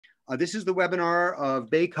This is the webinar of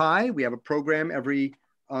BayCHI. We have a program every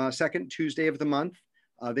second Tuesday of the month.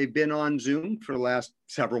 They've been on Zoom for the last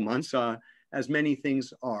several months, as many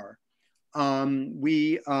things are.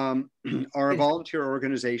 We are a volunteer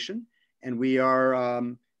organization, and we are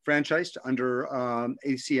franchised under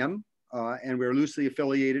ACM, and we're loosely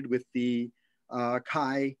affiliated with the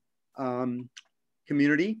CHI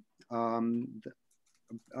community, the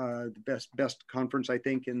best conference, I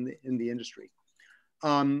think, in the industry.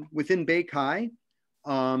 Within BayCHI,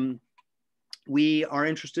 we are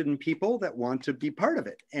interested in people that want to be part of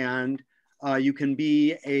it. And you can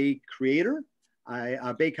be a creator,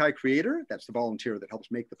 a BayCHI creator, that's the volunteer that helps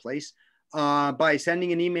make the place, by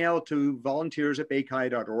sending an email to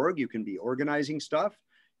volunteers@baychi.org. You can be organizing stuff,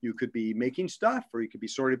 you could be making stuff, or you could be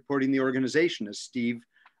supporting the organization, as Steve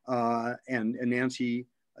and Nancy,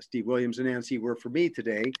 Steve Williams and Nancy were for me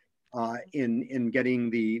today, in getting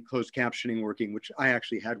the closed captioning working, which I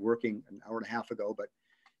actually had working an hour and a half ago, but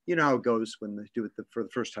you know how it goes when they do it for the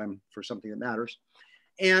first time for something that matters.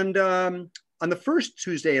 And on the first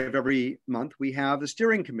Tuesday of every month, we have the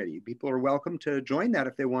steering committee. People are welcome to join that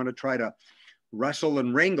if they want to try to wrestle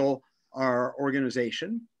and wrangle our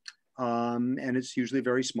organization. And it's usually a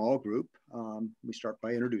very small group. We start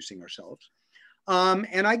by introducing ourselves.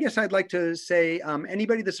 And I guess I'd like to say,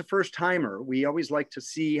 anybody that's a first timer, we always like to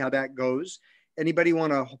see how that goes. Anybody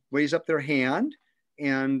want to raise up their hand?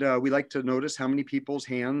 And we like to notice how many people's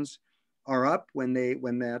hands are up when we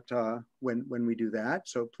do that.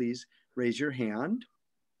 So please raise your hand.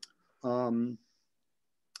 And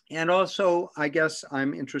also, I guess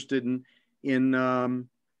I'm interested in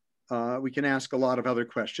we can ask a lot of other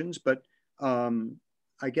questions, but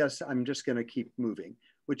I guess I'm just going to keep moving,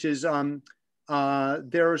 which is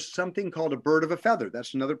there's something called a bird of a feather.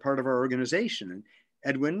 That's another part of our organization. And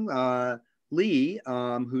Edwin Lee,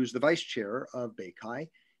 who's the vice chair of BayCHI,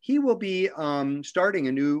 he will be starting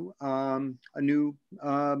a new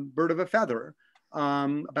bird of a feather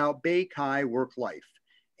about BayCHI work life.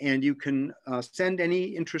 And you can send any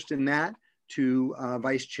interest in that to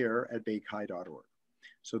vicechair@baychi.org.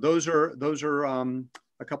 So those are a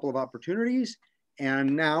couple of opportunities.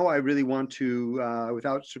 And now I really want to,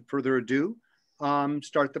 without further ado,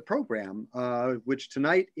 start the program, which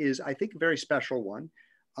tonight is, I think, a very special one.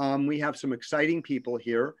 We have some exciting people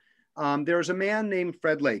here. There's a man named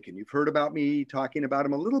Fred Lakin. You've heard about me talking about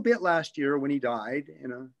him a little bit last year when he died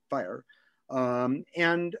in a fire.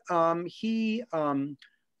 He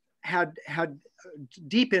had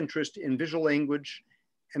deep interest in visual language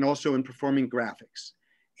and also in performing graphics.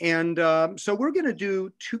 And so we're going to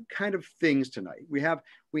do two kind of things tonight. We have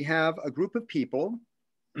a group of people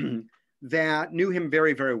that knew him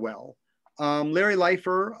very, very well. Larry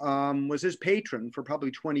Leifer was his patron for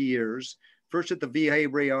probably 20 years, first at the VA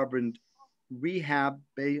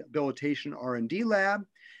Rehabilitation R&D Lab,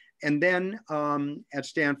 and then at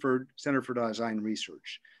Stanford Center for Design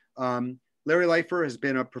Research. Larry Leifer has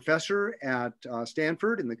been a professor at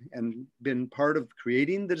Stanford and been part of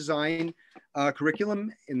creating the design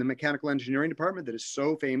curriculum in the mechanical engineering department that is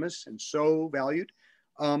so famous and so valued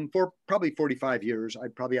for probably 45 years.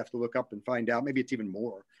 I'd probably have to look up and find out. Maybe it's even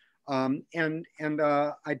more. I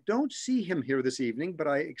don't see him here this evening, but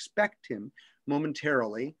I expect him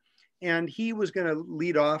momentarily. And he was going to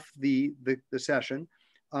lead off the session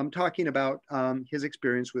talking about his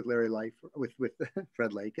experience with Larry Leifer, with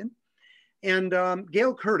Fred Lakin. And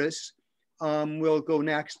Gayle Curtis will go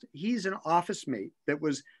next. He's an office mate that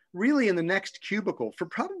was really in the next cubicle for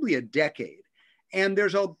probably a decade. And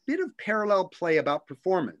there's a bit of parallel play about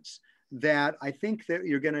performance that I think that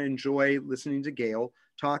you're going to enjoy listening to Gayle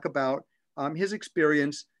talk about his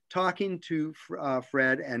experience talking to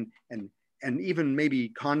Fred and even maybe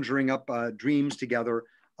conjuring up dreams together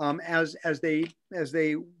as they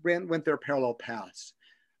went their parallel paths.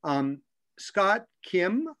 Scott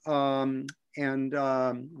Kim and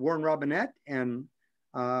Warren Robinette and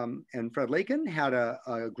Fred Lakin had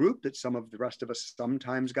a group that some of the rest of us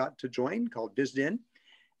sometimes got to join called visdin.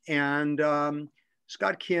 And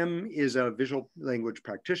Scott Kim is a visual language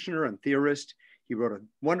practitioner and theorist. He wrote a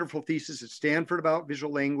wonderful thesis at Stanford about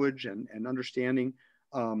visual language and understanding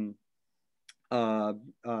what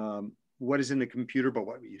is in the computer, but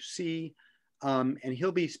what you see. And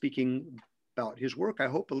he'll be speaking about his work, I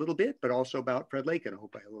hope, a little bit, but also about Fred Lakin, I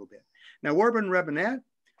hope, a little bit. Now, Warren Robinette,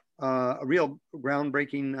 a real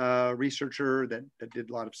groundbreaking researcher that did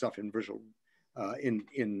a lot of stuff in visual,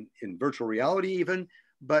 in virtual reality even,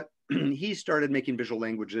 but he started making visual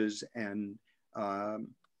languages and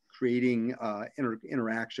creating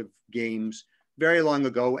interactive games very long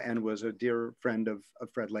ago, and was a dear friend of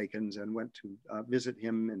Fred Lakin's, and went to visit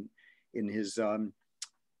him in his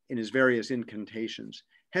in his various incantations.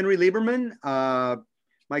 Henry Lieberman,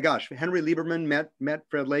 my gosh, Henry Lieberman met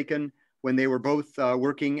Fred Lakin when they were both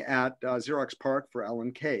working at Xerox PARC for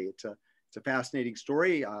Alan Kay. It's a fascinating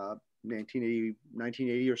story,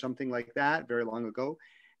 1980 or something like that, very long ago.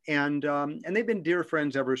 And they've been dear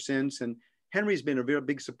friends ever since. And Henry's been a very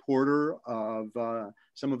big supporter of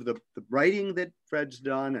some of the writing that Fred's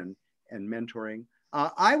done and mentoring.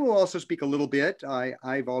 I will also speak a little bit.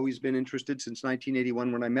 I've always been interested since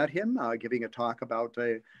 1981 when I met him, giving a talk about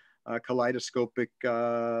a kaleidoscopic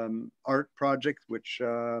art project, which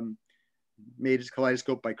made his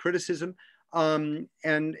kaleidoscope by criticism. And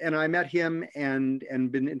I met him and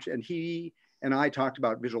he and I talked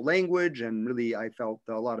about visual language, and really I felt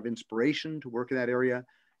a lot of inspiration to work in that area.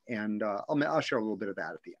 And I'll share a little bit of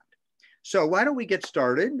that at the end. So why don't we get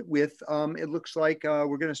started with, it looks like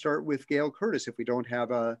we're going to start with Gayle Curtis if we don't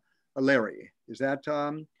have a Larry. Is that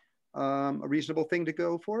a reasonable thing to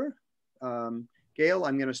go for? Gayle,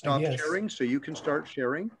 I'm going to stop sharing so you can start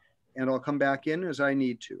sharing, and I'll come back in as I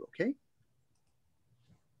need to, okay?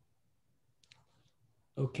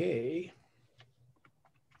 Okay.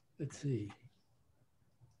 Let's see.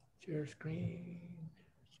 Share screen.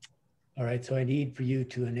 All right, so I need for you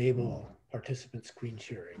to enable participant screen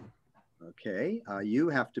sharing. Okay, you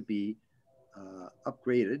have to be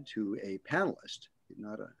upgraded to a panelist,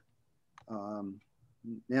 not a,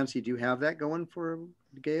 Nancy, do you have that going for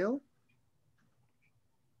Gayle?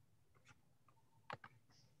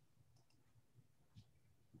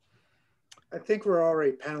 I think we're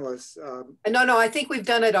already panelists. No, I think we've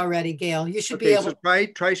done it already, Gayle. You should be able to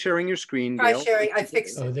try sharing your screen, try Gayle. sharing. I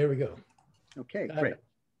fixed it. Oh, there we go. Okay, great.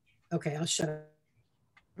 Okay, I'll share.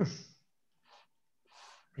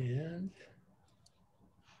 And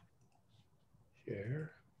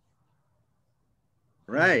share.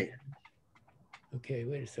 Right. Okay,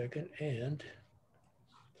 wait a second. And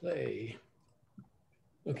play.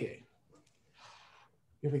 Okay.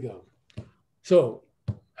 Here we go. So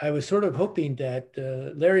I was sort of hoping that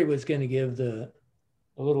Larry was going to give the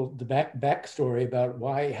backstory about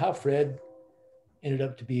how Fred ended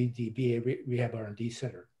up to be the BA Rehab R&D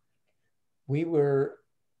Center.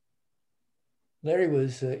 Larry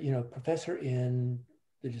was, professor in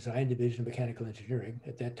the design division of mechanical engineering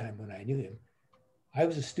at that time when I knew him. I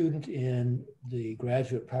was a student in the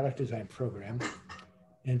graduate product design program,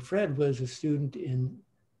 and Fred was a student in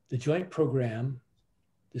the joint program,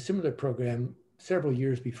 the similar program several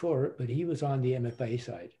years before, but he was on the MFA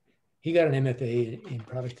side. He got an MFA in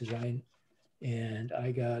product design, and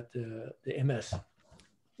I got the MS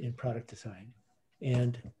in product design.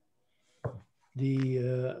 And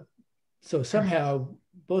so somehow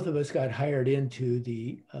both of us got hired into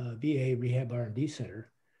the BA Rehab R&D Center,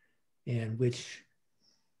 and which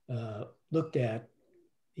looked at,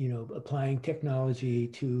 applying technology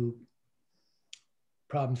to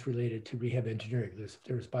problems related to rehab engineering.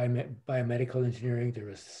 There was biomedical engineering. There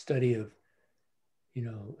was study of,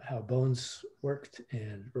 how bones worked,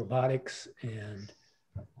 and robotics and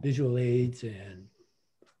visual aids and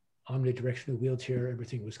omnidirectional wheelchair.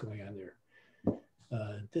 Everything was going on there.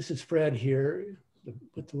 This is Fred here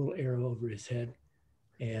with the little arrow over his head.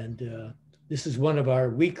 And this is one of our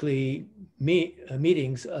weekly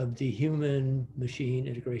meetings of the Human Machine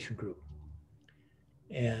Integration Group.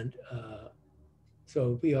 And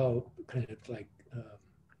so we all kind of like,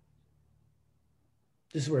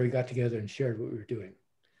 this is where we got together and shared what we were doing.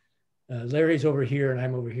 Larry's over here and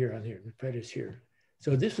I'm over here on here, and Fred is here.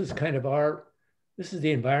 So this was kind of this is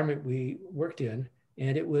the environment we worked in.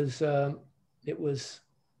 And it was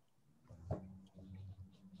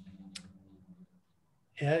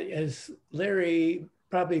as Larry,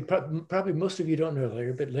 probably most of you don't know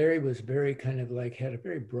Larry, but Larry was very kind of like, had a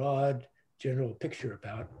very broad general picture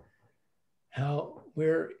about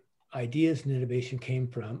where ideas and innovation came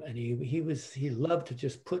from. And he loved to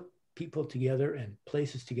just put people together and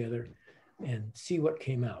places together and see what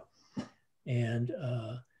came out. And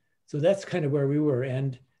so that's kind of where we were.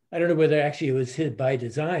 And I don't know whether actually it was by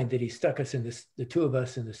design that he stuck us in the two of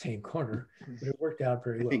us in the same corner, but it worked out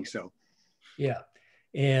very well. I think so. Yeah.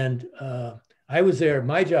 And I was there,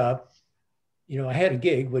 my job, I had a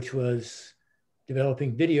gig, which was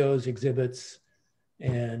developing videos, exhibits,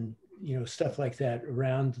 and, stuff like that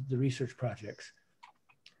around the research projects.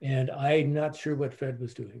 And I'm not sure what Fred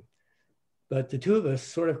was doing, but the two of us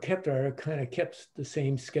sort of kept the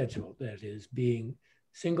same schedule. That is, being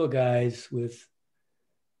single guys with,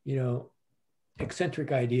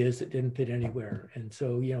 eccentric ideas that didn't fit anywhere. And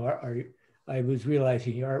so, I was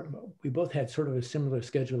realizing we both had sort of a similar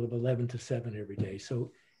schedule of 11 to 7 every day.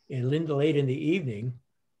 So late in the evening,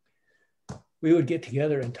 we would get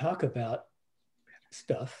together and talk about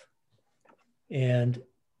stuff. And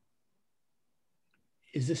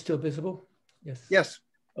is this still visible? Yes. Yes.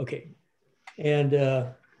 Okay. And,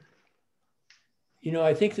 you know,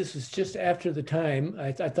 I think this was just after the time,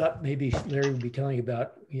 I thought maybe Larry would be telling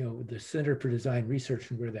about, you know, the Center for Design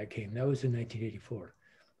Research and where that came. That was in 1984.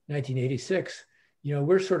 1986, you know,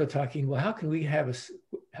 we're sort of talking, well, how can we have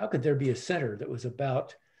how could there be a center that was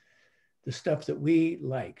about the stuff that we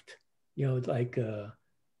liked, you know, like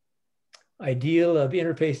ideal of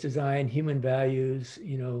interface design, human values,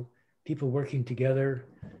 you know, people working together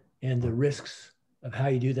and the risks of how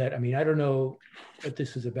you do that. I mean, I don't know what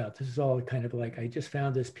this is about. This is all kind of like, I just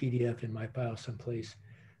found this PDF in my file someplace.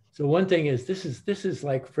 So one thing is, this is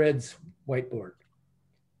like Fred's whiteboard.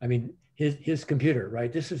 I mean, his computer,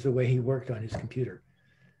 right? This is the way he worked on his computer.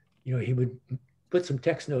 You know, he would put some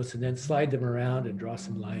text notes and then slide them around and draw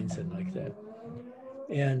some lines and like that.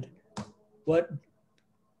 And what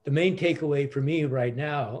the main takeaway for me right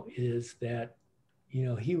now is that, you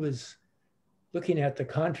know, he was looking at the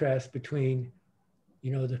contrast between,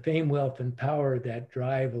 you know, the fame, wealth, and power that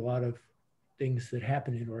drive a lot of things that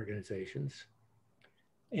happen in organizations.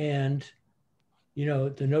 And, you know,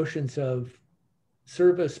 the notions of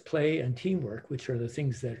service, play, and teamwork, which are the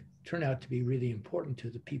things that turn out to be really important to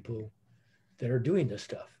the people that are doing this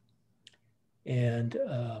stuff. And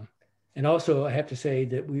also I have to say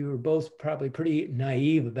that we were both probably pretty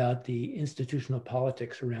naive about the institutional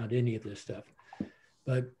politics around any of this stuff,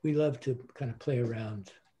 but we love to kind of play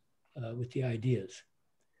around with the ideas.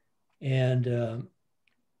 And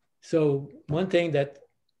so one thing that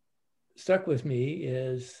stuck with me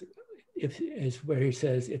is where he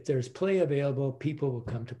says, if there's play available, people will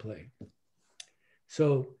come to play.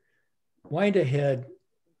 So wind ahead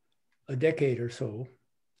a decade or so,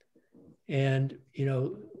 and, you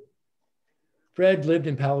know, Fred lived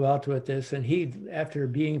in Palo Alto at this, and he, after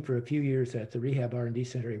being for a few years at the Rehab R&D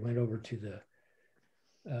Center, he went over to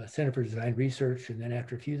the Center for Design Research, and then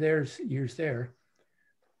after a few years there,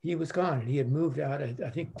 he was gone, and he had moved out, I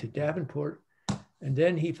think, to Davenport, and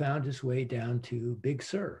then he found his way down to Big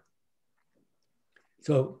Sur.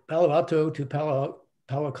 So Palo Alto to Palo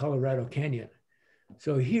Colorado Canyon.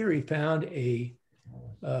 So here he found a,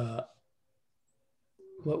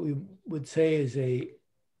 what we would say is a,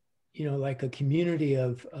 you know, like a community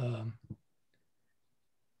of,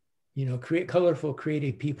 you know, colorful,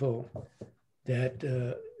 creative people that,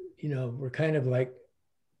 you know, were kind of like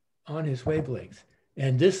on his wavelength.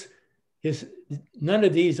 And none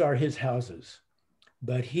of these are his houses,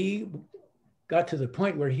 but he got to the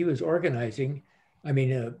point where he was organizing. I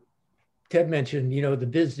mean, Ted mentioned, you know, the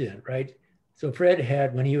visdin, right? So Fred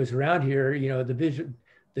had, when he was around here, you know,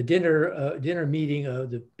 the dinner meeting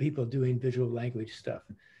of the people doing visual language stuff.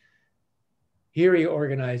 Here he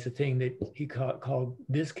organized a thing that he called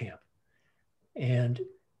Biz Camp. And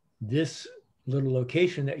this little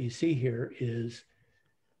location that you see here is,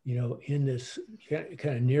 you know, in this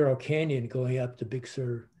kind of narrow canyon going up the Big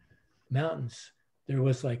Sur mountains. There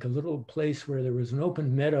was like a little place where there was an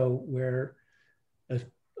open meadow where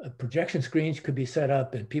a projection screens could be set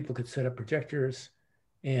up and people could set up projectors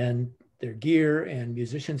and their gear, and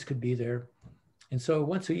musicians could be there. And so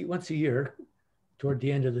once a year, toward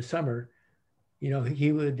the end of the summer, you know,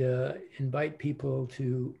 he would invite people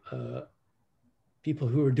to, people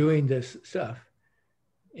who were doing this stuff,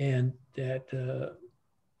 and that,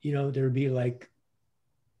 you know, there would be like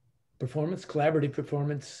collaborative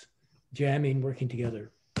performance, jamming, working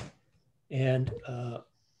together. And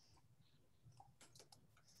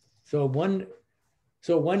so one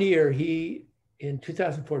year in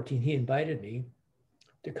 2014, he invited me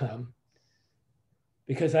to come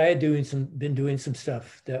because I had been doing some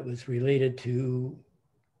stuff that was related to,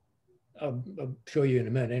 I'll show you in a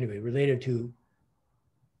minute anyway, related to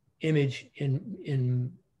image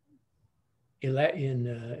in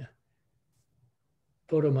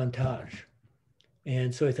photo montage.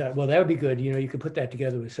 And so I thought, well, that would be good. You know, you could put that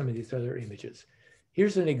together with some of these other images.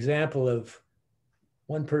 Here's an example of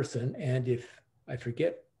one person. And if I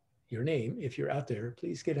forget your name, if you're out there,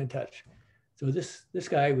 please get in touch. So this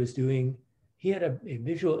guy was doing, he had a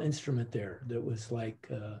visual instrument there that was like,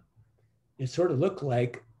 it sort of looked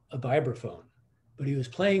like a vibraphone, but he was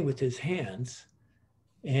playing with his hands.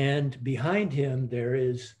 And behind him, there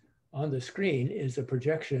is, on the screen, is a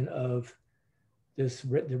projection of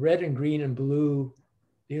the red and green and blue,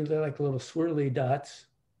 they're like little swirly dots.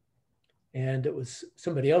 And it was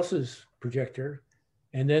somebody else's projector.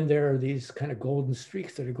 And then there are these kind of golden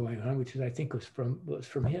streaks that are going on, which I think was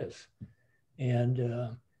from his. And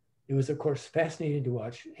it was, of course, fascinating to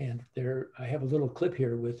watch. And I have a little clip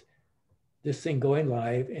here with this thing going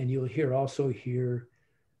live, and you'll also hear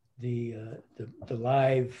the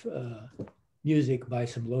live music by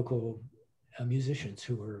some local musicians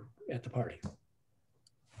who were at the party.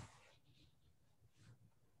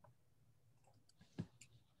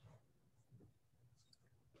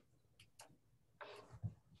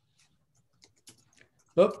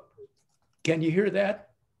 Oh, can you hear that?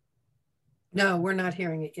 No, we're not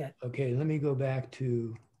hearing it yet. Okay, let me go back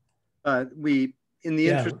to. In the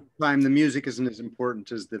interest of time, the music isn't as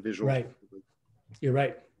important as the visual. Right, you're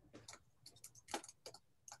right.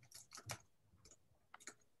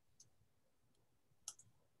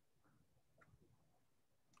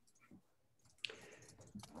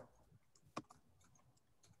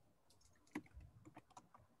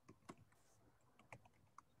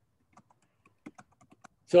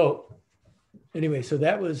 So anyway, so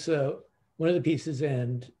that was one of the pieces,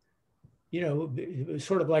 and it was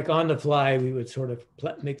sort of like on the fly. We would sort of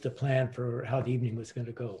make the plan for how the evening was going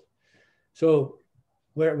to go. So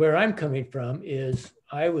where I'm coming from is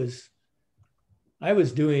I was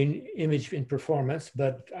doing image in performance,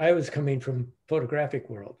 but I was coming from photographic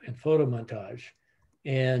world and photo montage,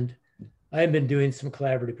 and I've been doing some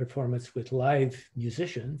collaborative performance with live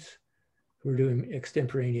musicians who are doing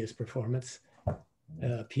extemporaneous performance.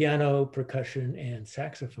 Piano, percussion, and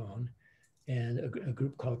saxophone, and a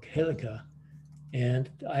group called Helica, and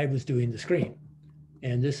I was doing the screen.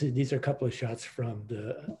 And these are a couple of shots from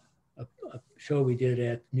a show we did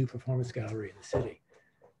at New Performance Gallery in the city.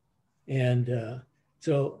 And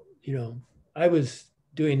so, I was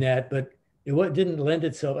doing that, but it didn't lend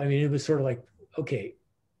itself. I mean, it was sort of like, okay,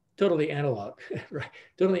 totally analog, right?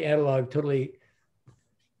 Totally analog, totally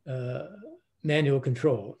manual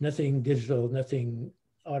control, nothing digital, nothing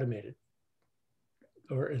automated,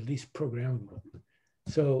 or at least programmable.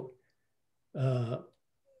 So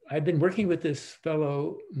I've been working with this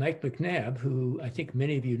fellow, Mike McNabb, who I think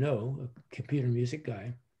many of you know, a computer music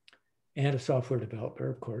guy, and a software developer,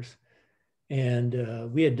 of course.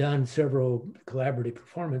 And we had done several collaborative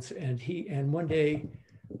performances, and one day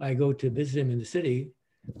I go to visit him in the city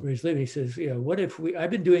where he's living. He says, what if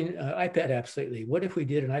I've been doing iPad apps lately. What if we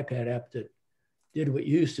did an iPad app that did what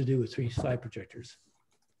you used to do with 3 slide projectors?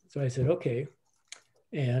 So I said, okay.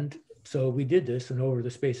 And so we did this, and over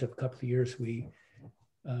the space of a couple of years, we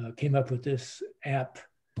came up with this app.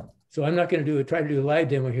 So I'm not going to try to do a live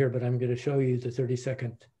demo here, but I'm going to show you the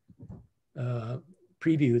 30-second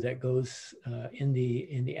preview that goes in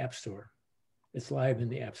the App Store. It's live in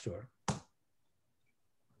the App Store.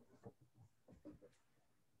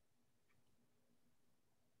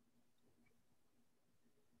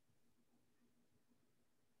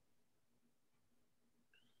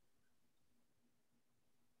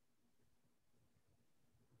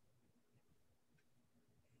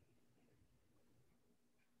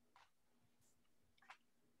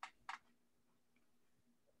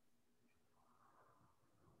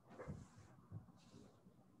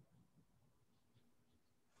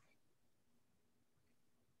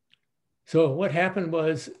 So what happened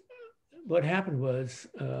was,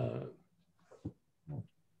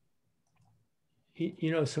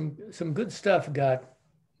 some good stuff got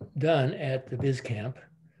done at the Biz Camp,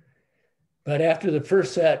 but after the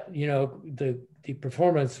first set, the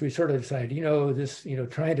performance, we sort of decided,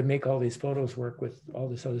 trying to make all these photos work with all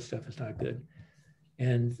this other stuff is not good.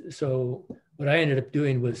 And so what I ended up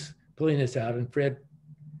doing was pulling this out, and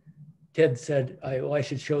Ted said, I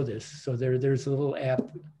should show this. So there's a little app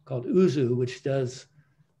called Uzu, which does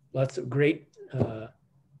lots of great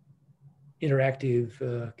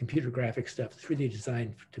interactive computer graphic stuff. It's really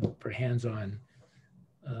designed for hands-on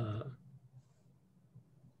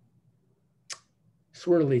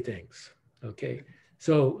swirly things, okay?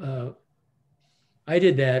 So I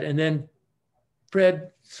did that, and then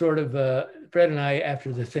Fred and I,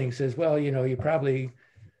 after the thing, says, well,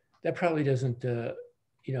 that probably doesn't,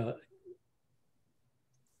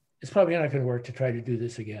 it's probably not going to work to try to do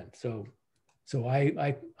this again. So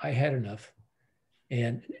I had enough,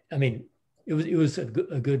 and I mean, it was a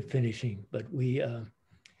good finishing, but we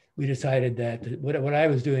decided that what I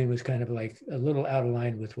was doing was kind of like a little out of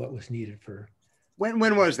line with what was needed for.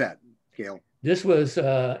 When was that, Gayle? This was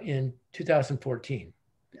in 2014.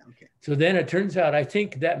 Yeah, okay. So then it turns out, I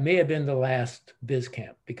think that may have been the last Biz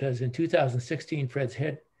Camp, because in 2016, Fred's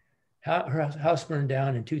house burned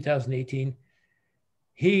down. In 2018,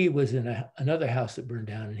 he was in another house that burned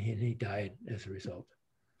down, and he died as a result.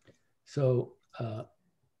 So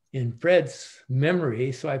in Fred's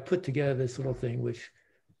memory, so I put together this little thing, which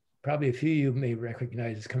probably a few of you may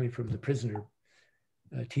recognize as coming from the Prisoner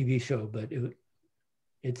TV show, but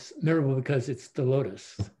it's memorable because it's the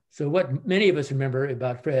Lotus. So what many of us remember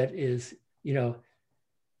about Fred is,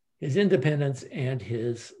 his independence and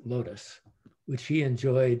his lotus, which he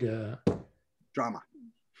enjoyed. Drama.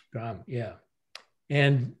 Yeah.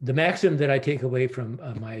 And the maxim that I take away from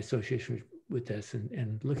my association with this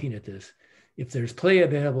and looking at this, if there's play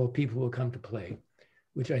available, people will come to play,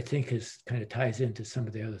 which I think kind of ties into some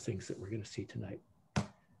of the other things that we're going to see tonight.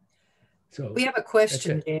 So we have a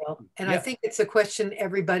question, Gayle, and I think it's a question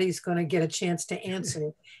everybody's going to get a chance to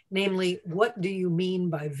answer, namely, what do you mean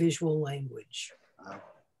by visual language?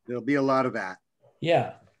 There'll be a lot of that.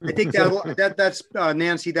 Yeah. I think that's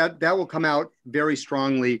Nancy, that will come out very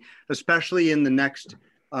strongly, especially in the next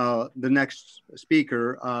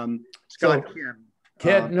speaker, Scott Kim.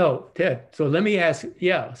 Ted. So let me ask,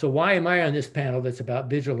 so why am I on this panel that's about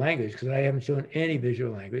visual language? Because I haven't shown any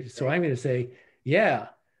visual language. So I'm going to say,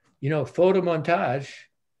 photo montage,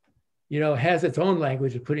 has its own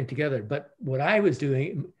language of putting together. But what I was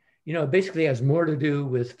doing, basically has more to do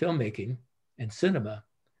with filmmaking and cinema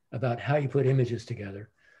about how you put images together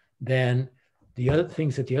than the other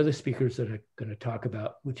things that the other speakers that are going to talk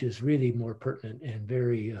about, which is really more pertinent and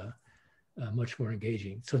very much more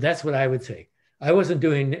engaging. So that's what I would say. I wasn't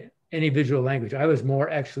doing any visual language. I was more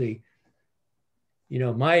actually,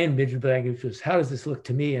 my visual language was, how does this look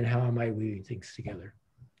to me and how am I weaving things together?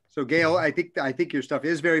 So Gayle, I think your stuff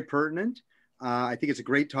is very pertinent. I think it's a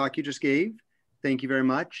great talk you just gave. Thank you very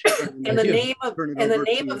much. And the name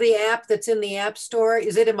of the app that's in the App Store,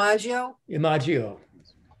 is it Imagio? Imagio.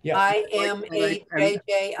 Yeah.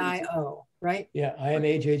 IMAJJIO, right? Yeah,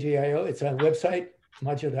 IMAJJIO. It's on the website,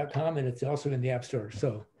 imagio.com, and it's also in the App Store.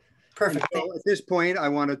 So perfect. So at this point, I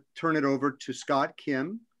want to turn it over to Scott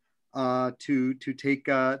Kim to take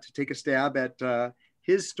a stab at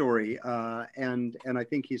his story, and I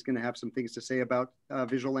think he's going to have some things to say about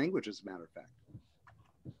visual language, as a matter of fact.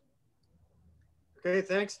 Okay,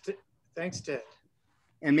 thanks, Ted.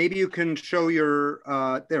 And maybe you can show your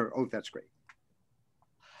there. Oh, that's great.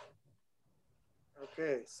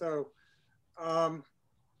 Okay, so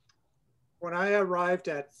when I arrived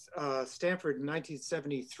at Stanford in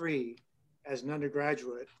 1973 as an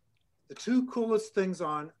undergraduate, the two coolest things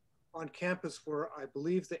on campus were, I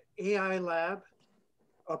believe, the AI lab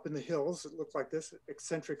up in the hills. It looked like this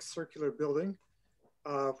eccentric circular building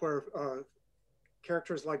where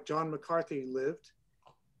characters like John McCarthy lived.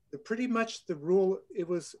 Pretty much the rule, it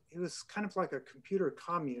was kind of like a computer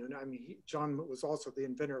commune. I mean, John was also the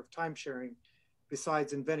inventor of time sharing,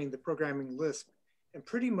 besides inventing the programming Lisp. And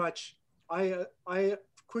pretty much, I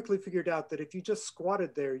quickly figured out that if you just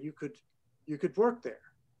squatted there, you could work there,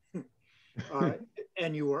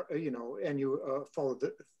 and you were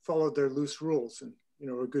followed their loose rules and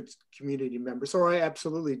a good community member. So I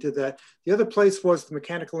absolutely did that. The other place was the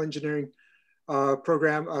mechanical engineering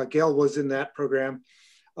program. Gayle was in that program.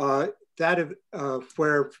 Where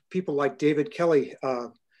people like David Kelly,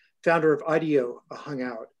 founder of IDEO, hung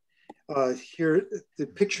out. Here, the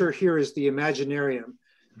picture here is the Imaginarium.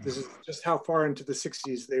 This is just how far into the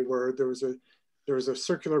 60s they were. There was a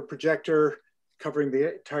circular projector covering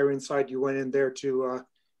the entire inside. You went in there to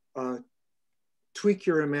tweak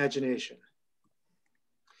your imagination.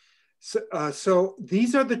 So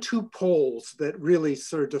these are the two poles that really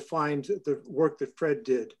sort of defined the work that Fred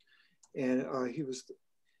did. And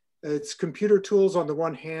it's computer tools on the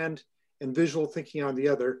one hand and visual thinking on the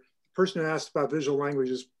other. The person who asked about visual language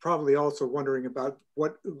is probably also wondering about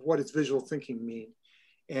what does visual thinking mean?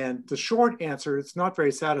 And the short answer, it's not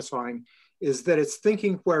very satisfying, is that it's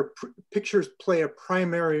thinking where pictures play a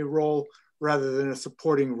primary role rather than a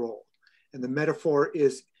supporting role. And the metaphor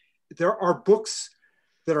is, there are books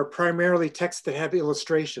that are primarily text that have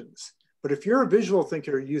illustrations. But if you're a visual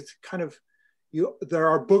thinker, there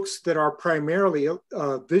are books that are primarily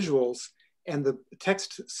visuals, and the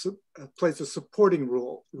text plays a supporting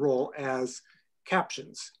role as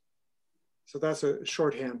captions. So that's a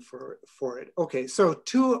shorthand for it. Okay, so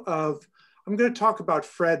I'm going to talk about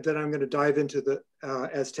Fred, then I'm going to dive into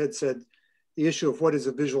as Ted said, the issue of what is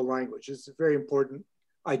a visual language. It's a very important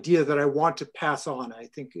idea that I want to pass on. I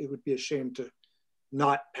think it would be a shame to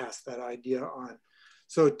not pass that idea on.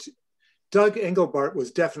 So Doug Engelbart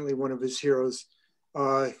was definitely one of his heroes.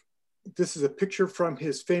 This is a picture from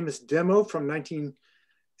his famous demo from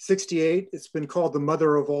 1968. It's been called the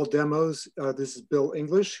mother of all demos. This is Bill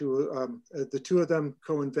English, who the two of them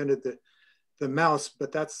co-invented the mouse,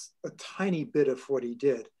 but that's a tiny bit of what he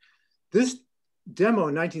did. This demo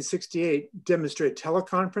in 1968 demonstrated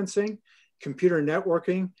teleconferencing, computer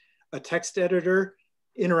networking, a text editor,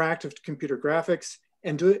 interactive computer graphics,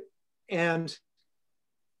 and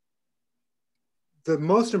the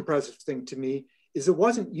most impressive thing to me is it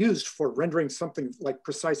wasn't used for rendering something like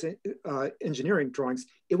precise engineering drawings.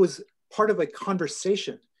 It was part of a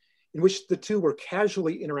conversation. in which the two were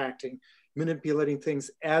casually interacting, manipulating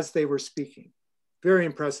things as they were speaking. Very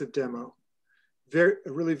impressive demo.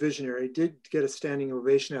 Really visionary. Did get a standing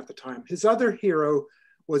ovation at the time. His other hero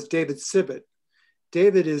was David Sibbitt.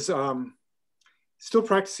 David is still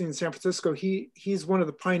practicing in San Francisco. He's one of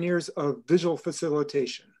the pioneers of visual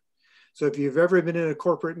facilitation. So if you've ever been in a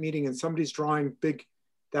corporate meeting and somebody's drawing big,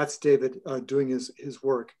 that's David doing his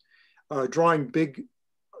work. Drawing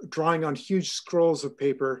on huge scrolls of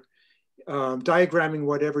paper, diagramming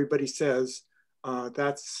what everybody says.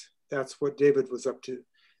 That's what David was up to.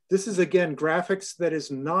 This is, again, graphics that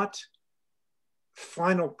is not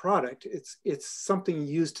final product. It's something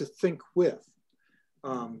used to think with.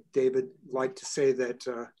 David liked to say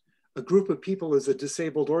that a group of people is a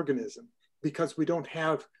disabled organism because we don't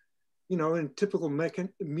have, in typical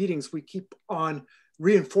meetings, we keep on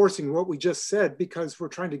reinforcing what we just said because we're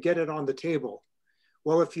trying to get it on the table.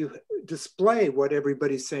 Well, if you display what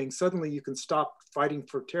everybody's saying, suddenly you can stop fighting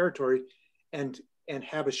for territory and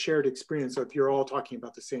have a shared experience if you're all talking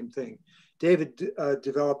about the same thing. David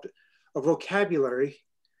developed a vocabulary,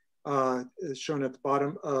 is shown at the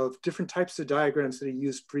bottom, of different types of diagrams that he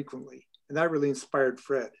used frequently. And that really inspired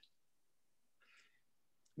Fred.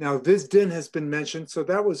 Now, visdin has been mentioned. So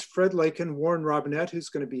that was Fred Lakin, Warren Robinette, who's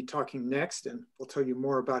going to be talking next, and we'll tell you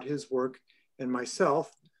more about his work, and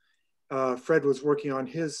myself. Fred was working on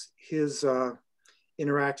his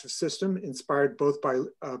interactive system, inspired both by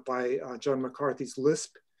John McCarthy's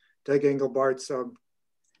Lisp, Doug Engelbart's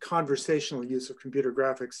conversational use of computer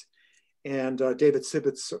graphics, and David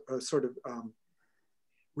Sibbitt's sort of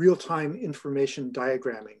real-time information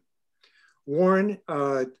diagramming. Warren,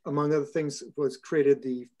 among other things, created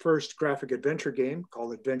the first graphic adventure game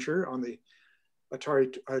called Adventure on the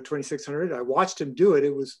Atari 2600. I watched him do it.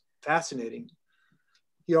 It was fascinating.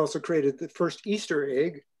 He also created the first Easter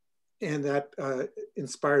egg, and that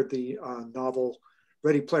inspired the novel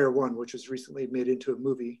Ready Player One, which was recently made into a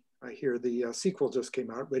movie. I hear the sequel just came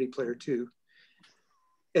out, Ready Player Two.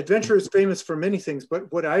 Adventure is famous for many things,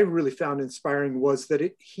 but what I really found inspiring was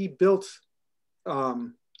that he built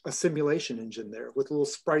a simulation engine there with little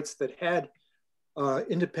sprites that had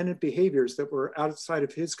independent behaviors that were outside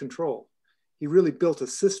of his control. He really built a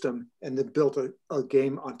system and then built a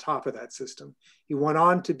game on top of that system. He went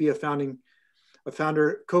on to be a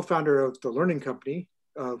co-founder of the Learning Company,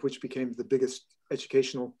 which became the biggest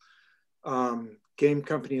educational game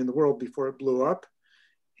company in the world before it blew up.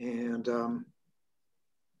 And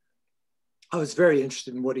I was very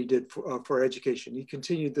interested in what he did for education. He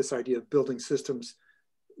continued this idea of building systems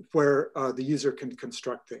where the user can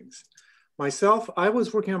construct things. Myself, I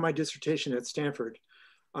was working on my dissertation at Stanford.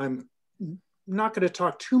 I'm not going to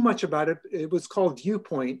talk too much about it. It was called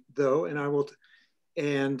Viewpoint, though,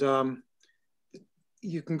 and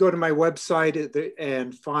you can go to my website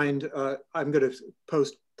and find, I'm going to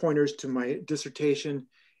post pointers to my dissertation,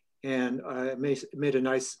 and I made a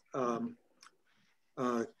nice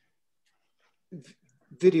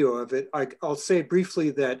video of it. I'll say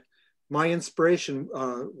briefly that my inspiration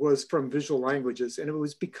was from visual languages, and it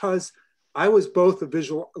was because I was both a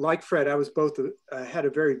visual, like Fred, I was both, had a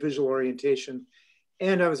very visual orientation,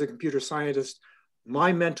 and I was a computer scientist.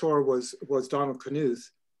 My mentor was Donald Knuth,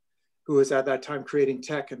 who was at that time creating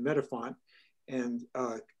tech and Metafont. And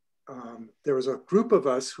there was a group of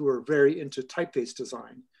us who were very into typeface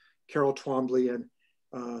design. Carol Twombly and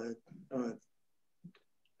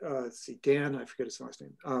let's see, Dan, I forget his last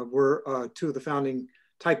name, were two of the founding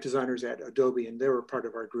type designers at Adobe, and they were part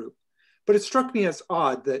of our group. But it struck me as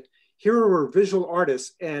odd that here were visual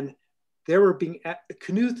artists, and they were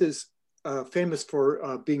Knuth is famous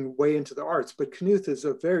for being way into the arts, but Knuth is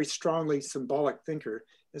a very strongly symbolic thinker.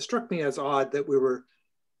 It struck me as odd that we were,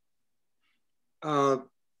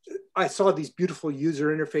 I saw these beautiful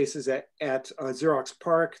user interfaces at Xerox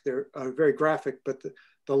PARC. They're very graphic, but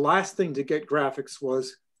the last thing to get graphics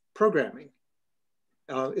was programming.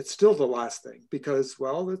 It's still the last thing because,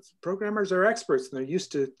 well, programmers are experts and they're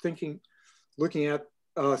used to looking at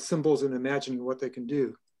symbols and imagining what they can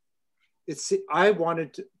do. I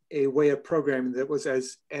wanted a way of programming that was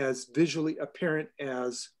as visually apparent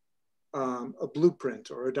as a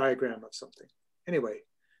blueprint or a diagram of something. Anyway,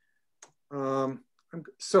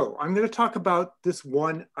 so I'm going to talk about this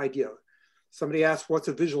one idea. Somebody asked, what's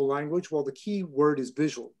a visual language? Well, the key word is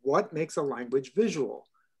visual. What makes a language visual?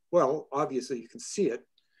 Well, obviously you can see it,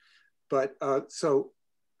 but so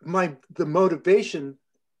the motivation,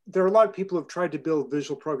 there are a lot of people who have tried to build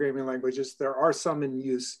visual programming languages. There are some in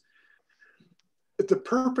use. But the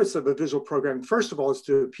purpose of a visual programming, first of all, is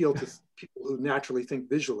to appeal to people who naturally think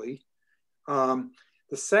visually. The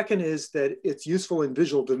The second is that it's useful in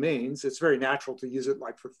visual domains. It's very natural to use it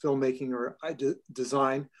like for filmmaking or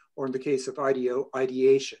design, or in the case of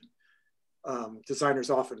ideation. Designers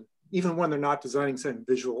often, even when they're not designing something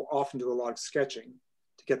visual, often do a lot of sketching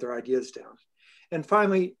to get their ideas down. And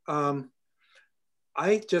finally,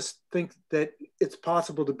 I just think that it's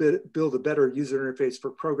possible to build a better user interface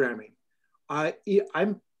for programming.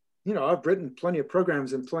 I've written plenty of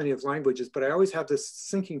programs in plenty of languages, but I always have this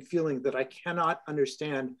sinking feeling that I cannot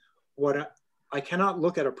understand I cannot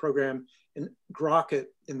look at a program and grok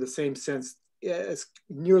it in the same sense as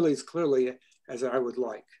nearly as clearly as I would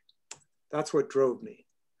like. That's what drove me.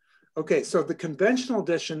 Okay, so the conventional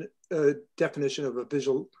definition of a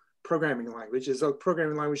visual programming language is a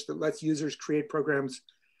programming language that lets users create programs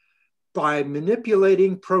by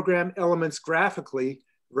manipulating program elements graphically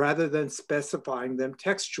rather than specifying them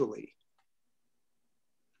textually.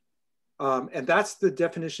 And that's the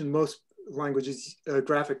definition most languages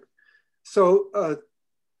graphic. So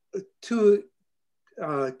two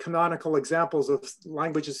canonical examples of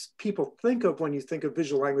languages people think of when you think of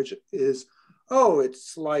visual language is, oh,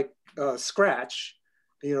 it's like Scratch.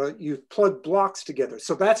 You know, you plug blocks together.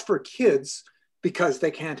 So that's for kids because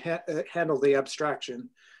they can't handle the abstraction,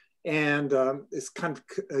 and it's kind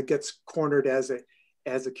of gets cornered as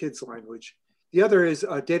a kid's language. The other is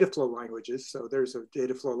data flow languages. So there's a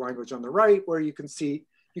data flow language on the right where you can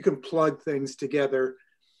plug things together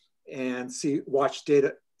and watch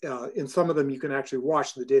data. In some of them, you can actually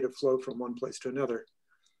watch the data flow from one place to another.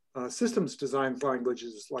 Systems design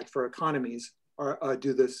languages, like for economies,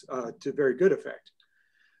 do this to very good effect.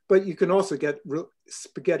 But you can also get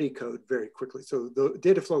spaghetti code very quickly. So the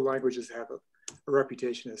data flow languages have a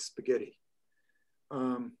reputation as spaghetti.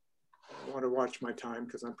 I want to watch my time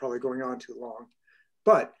because I'm probably going on too long.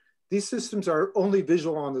 But these systems are only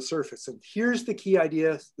visual on the surface. And here's the key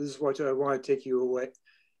idea. This is what I want to take you away,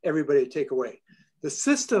 everybody to take away. The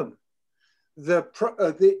system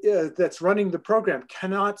that's running the program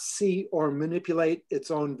cannot see or manipulate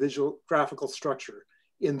its own graphical structure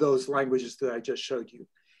in those languages that I just showed you.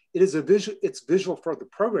 It's visual for the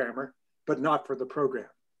programmer, but not for the program.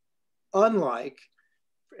 Unlike,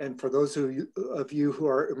 and for those of you who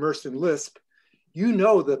are immersed in Lisp, you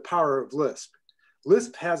know the power of Lisp.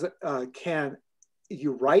 Lisp has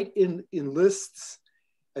you write in lists,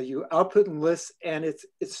 you output in lists, and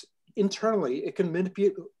it's internally, it can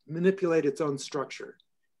manipulate its own structure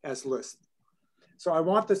as Lisp. So I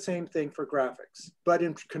want the same thing for graphics, but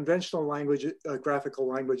in conventional graphical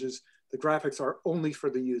languages, the graphics are only for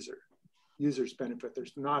the user's benefit.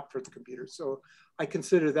 There's not for the computer. So I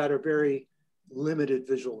consider that a very limited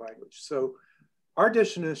visual language. So our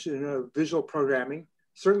definition of visual programming,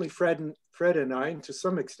 certainly Fred and I, and to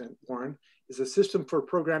some extent Warren, is a system for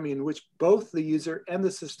programming in which both the user and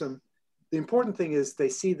the system, the important thing is they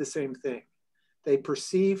see the same thing. They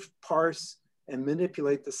perceive, parse, and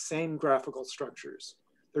manipulate the same graphical structures.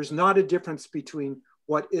 There's not a difference between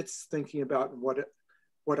what it's thinking about and what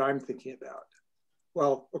I'm thinking about.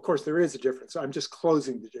 Well, of course, there is a difference. I'm just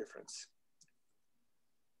closing the difference.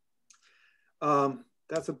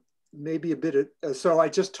 That's maybe a bit of, so I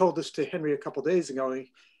just told this to Henry a couple days ago.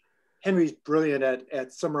 Henry's brilliant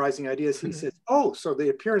at summarizing ideas. He says, oh, so the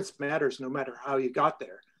appearance matters no matter how you got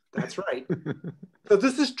there. That's right. So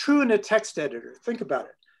this is true in a text editor. Think about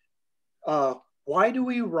it. Why do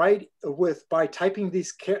we write by typing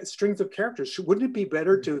these strings of characters? Wouldn't it be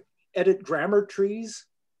better to edit grammar trees?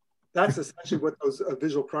 That's essentially what those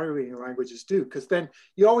visual programming languages do, because then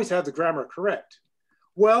you always have the grammar correct.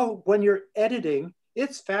 Well, when you're editing,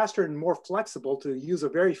 it's faster and more flexible to use a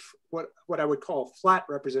very, what I would call a flat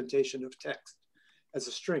representation of text as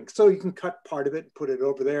a string. So you can cut part of it and put it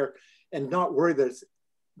over there and not worry that it's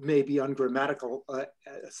maybe ungrammatical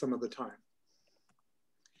some of the time.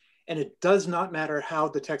 And it does not matter how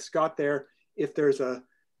the text got there. If there's a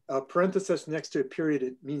parenthesis next to a period,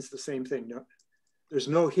 it means the same thing. No, there's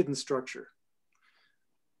no hidden structure.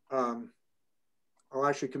 Well,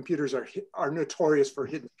 actually, computers are notorious for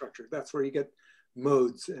hidden structure. That's where you get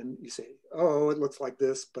modes and you say, oh, it looks like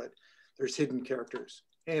this, but there's hidden characters.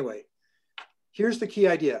 Anyway, here's the key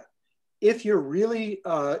idea. If you're really,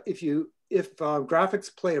 if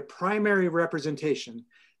graphics play a primary representation,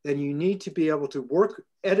 then you need to be able to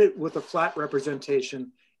edit with a flat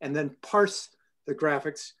representation and then parse the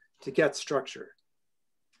graphics to get structure.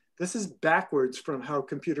 This is backwards from how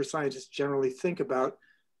computer scientists generally think about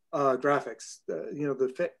graphics.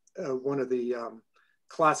 One of the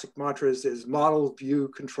classic mantras is model,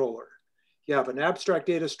 view, controller. You have an abstract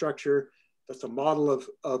data structure that's a model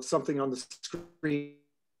of something on the screen,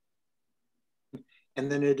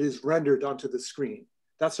 and then it is rendered onto the screen.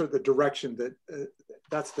 That's sort of the direction that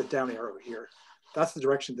that's the down arrow here. That's the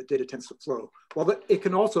direction that data tends to flow. Well, it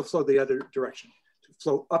can also flow the other direction, to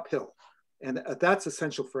flow uphill. And that's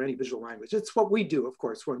essential for any visual language. It's what we do, of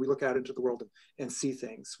course, when we look out into the world and see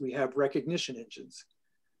things. We have recognition engines.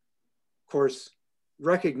 Of course,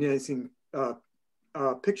 recognizing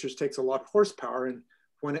pictures takes a lot of horsepower. And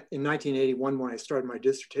in 1981, when I started my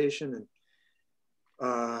dissertation,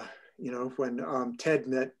 and when Ted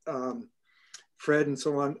met Fred and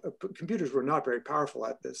so on, computers were not very powerful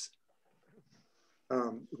at this.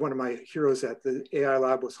 One of my heroes at the AI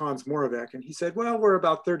lab was Hans Moravec, and he said, well, we're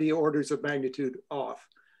about 30 orders of magnitude off.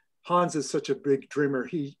 Hans is such a big dreamer,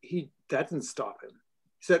 that didn't stop him.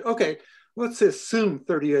 He said, okay, let's assume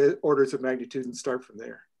 30 orders of magnitude and start from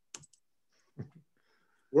there.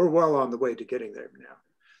 We're well on the way to getting there now.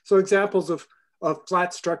 So examples of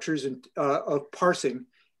flat structures and of parsing,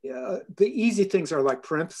 the easy things are like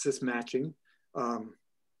parenthesis matching.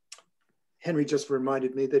 Henry just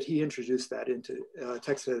reminded me that he introduced that into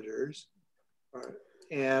text editors.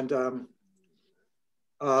 In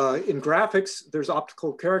graphics, there's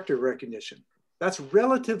optical character recognition. That's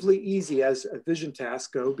relatively easy as a vision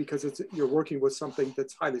task go because you're working with something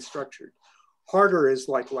that's highly structured. Harder is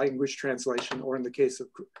like language translation, or in the case of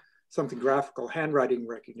something graphical, handwriting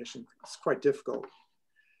recognition. It's quite difficult.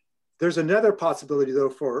 There's another possibility though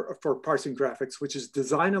for parsing graphics, which is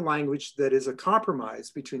design a language that is a compromise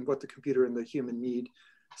between what the computer and the human need.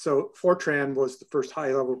 So Fortran was the first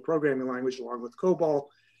high-level programming language along with COBOL.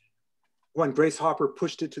 When Grace Hopper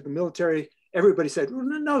pushed it to the military, everybody said, well,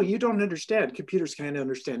 no, you don't understand. Computers can't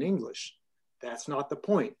understand English. That's not the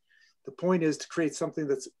point. The point is to create something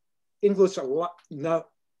that's English-like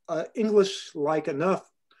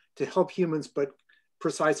enough to help humans, but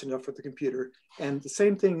precise enough for the computer. And the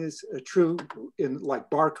same thing is true in like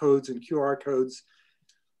barcodes and QR codes.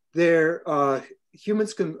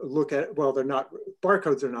 Humans can look at, well, they're not,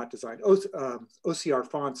 barcodes are not designed. OCR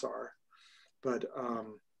fonts are, but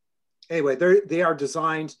anyway, they are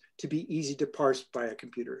designed to be easy to parse by a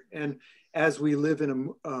computer. And as we live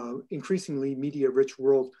in an increasingly media-rich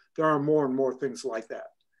world, there are more and more things like that,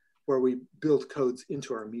 where we build codes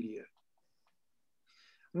into our media.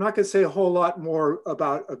 I'm not going to say a whole lot more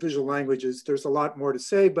about visual languages. There's a lot more to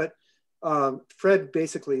say, but Fred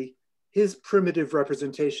basically, his primitive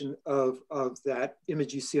representation of that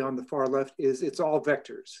image you see on the far left is it's all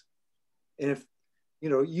vectors. And if,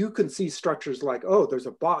 you can see structures like, oh, there's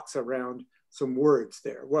a box around some words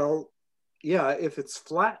there. Well, yeah, if it's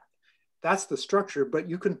flat, that's the structure, but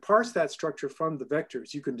you can parse that structure from the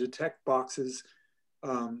vectors. You can detect boxes.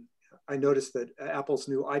 I noticed that Apple's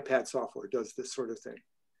new iPad software does this sort of thing.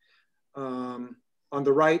 On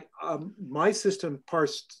the right, my system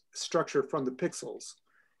parsed structure from the pixels.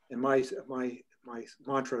 And my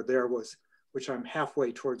mantra there was, which I'm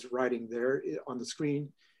halfway towards writing there on the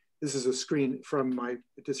screen. This is a screen from my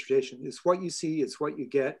dissertation. It's what you see, it's what you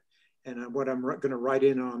get. And what I'm going to write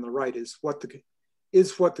in on the right is what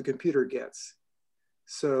the computer gets.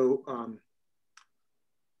 So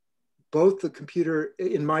both the computer,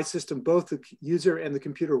 in my system, both the user and the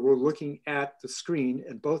computer were looking at the screen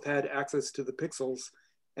and both had access to the pixels.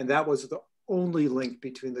 And that was the only link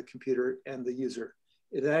between the computer and the user.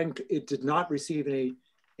 It did not receive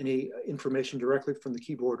any information directly from the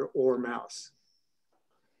keyboard or mouse.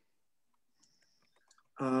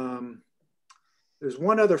 There's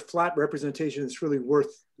one other flat representation that's really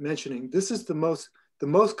worth mentioning. This is the most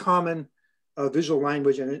common visual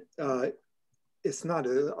language, and it's not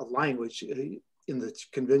a language in the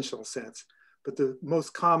conventional sense, but the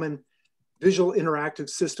most common visual interactive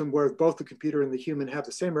system where both the computer and the human have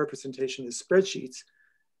the same representation is spreadsheets,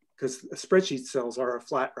 because spreadsheet cells are a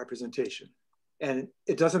flat representation. And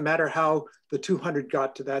it doesn't matter how the 200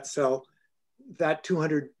 got to that cell, that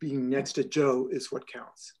 200 being next to Joe is what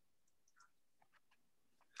counts.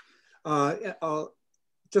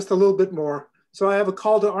 Just a little bit more. So I have a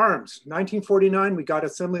call to arms. 1949, we got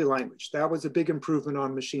assembly language. That was a big improvement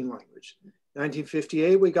on machine language.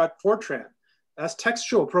 1958, we got Fortran. That's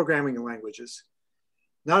textual programming languages.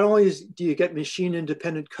 Not only do you get machine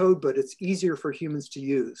independent code, but it's easier for humans to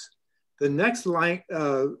use. The next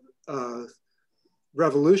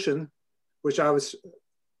revolution, which I was,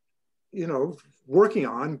 working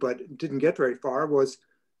on, but didn't get very far, was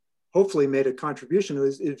hopefully made a contribution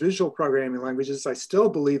is visual programming languages. I still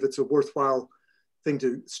believe it's a worthwhile thing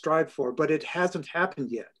to strive for, but it hasn't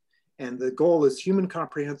happened yet. And the goal is human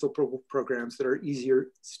comprehensible programs that are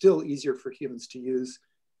still easier for humans to use.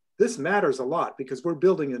 This matters a lot because we're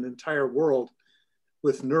building an entire world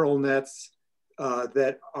with neural nets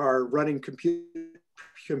that are running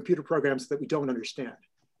computer programs that we don't understand.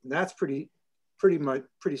 And that's pretty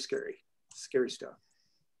scary stuff.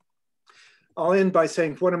 I'll end by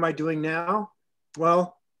saying, what am I doing now?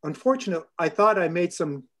 Well, unfortunately, I thought I made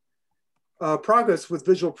some progress with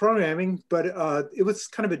visual programming, but it was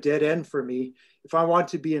kind of a dead end for me. If I want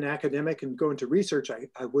to be an academic and go into research,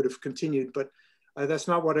 I would have continued, but that's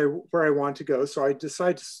not where I want to go. So I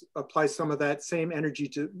decided to apply some of that same energy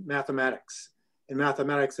to mathematics and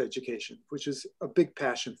mathematics education, which is a big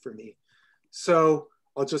passion for me. So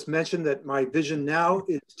I'll just mention that my vision now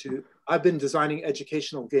is I've been designing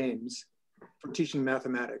educational games for teaching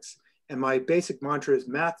mathematics. And my basic mantra is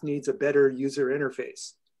math needs a better user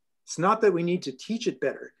interface. It's not that we need to teach it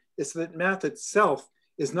better. It's that math itself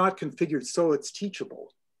is not configured so it's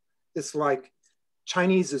teachable. It's like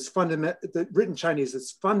Chinese is written Chinese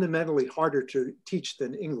is fundamentally harder to teach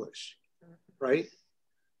than English, right?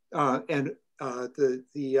 The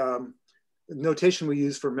notation we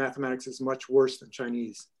use for mathematics is much worse than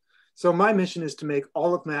Chinese. So my mission is to make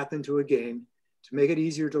all of math into a game, to make it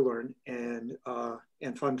easier to learn and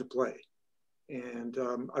fun to play. And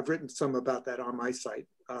I've written some about that on my site,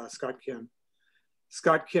 scottkim.com.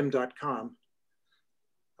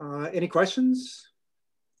 Any questions?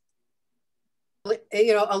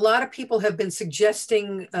 You know, a lot of people have been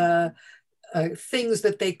suggesting things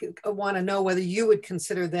that they want to know whether you would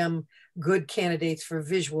consider them good candidates for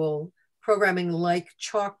visual programming, like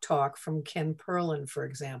Chalk Talk from Ken Perlin, for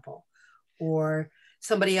example. Or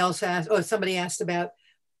somebody else asked, somebody asked about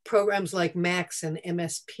programs like Max and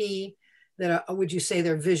MSP that are, would you say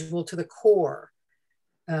they're visual to the core?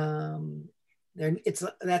 That's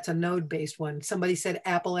a node-based one. Somebody said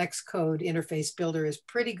Apple Xcode Interface Builder is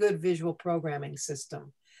pretty good visual programming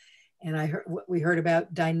system. And we heard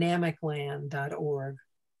about dynamicland.org.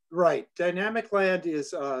 Right, Dynamicland is,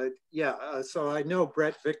 so I know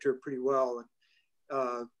Brett Victor pretty well.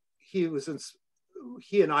 He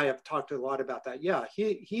and I have talked a lot about that. Yeah,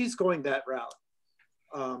 he's going that route.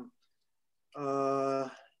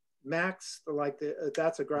 Max,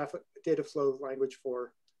 that's a graphic data flow language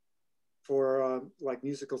for like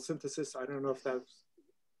musical synthesis. I don't know if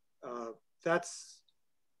that's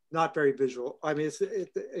not very visual. I mean,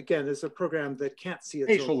 again, it's a program that can't see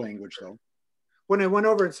its spatial own language though. When I went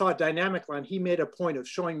over and saw Dynamicland, he made a point of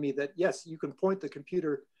showing me that yes, you can point the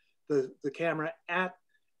computer, the camera at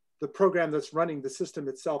the program that's running the system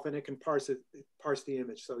itself, and it can parse the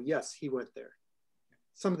image. So yes, he went there.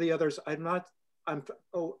 Some of the others, I've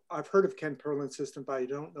heard of Ken Perlin's system, but I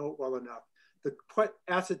don't know it well enough. The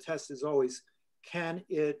acid test is always, can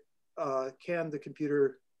the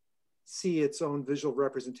computer see its own visual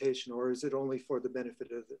representation, or is it only for the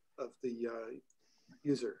benefit of the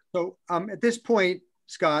user? So at this point,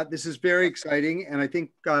 Scott, this is very exciting, and I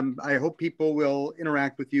think I hope people will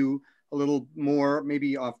interact with you a little more,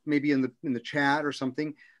 maybe in the chat or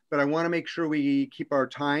something. But I want to make sure we keep our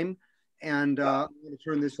time, and I'm going to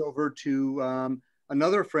turn this over to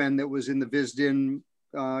another friend that was in the visdin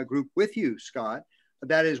group with you, Scott.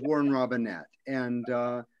 That is Warren Robinette. And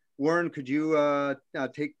Warren, could you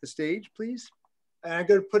take the stage, please? And I'm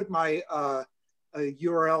going to put my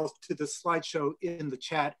URL to the slideshow in the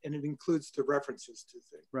chat, and it includes the references to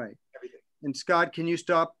things. Right. Everything. And Scott, can you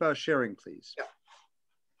stop sharing, please? Yeah.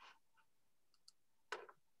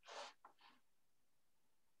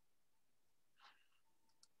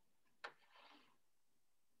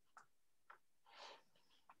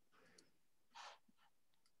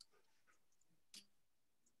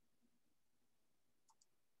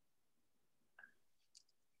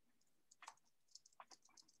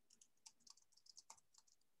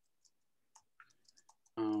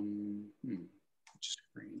 Which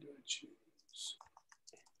screen do I choose?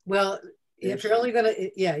 Well, if you're only gonna,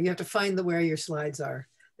 you have to find where your slides are.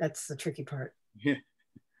 That's the tricky part. Yeah.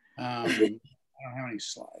 I don't have any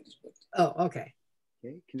slides, but. Oh, okay.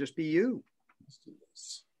 Okay, it can just be you. Let's do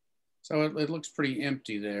this. So it looks pretty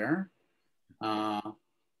empty there. Can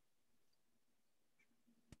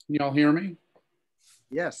you all hear me?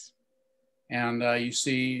 Yes. And you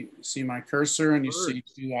see my cursor, and you see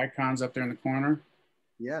two icons up there in the corner?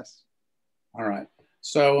 Yes. All right.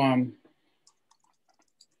 So,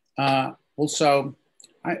 so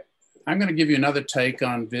I'm going to give you another take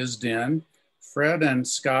on visdin. Fred and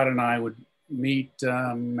Scott and I would meet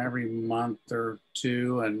every month or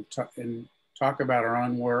two and talk about our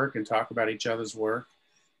own work and talk about each other's work.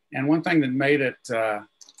 And one thing that made it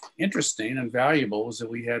interesting and valuable was that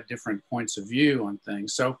we had different points of view on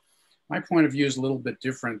things. So my point of view is a little bit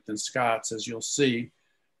different than Scott's, as you'll see.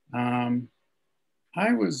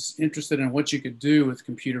 I was interested in what you could do with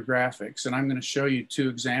computer graphics, and I'm going to show you two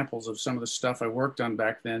examples of some of the stuff I worked on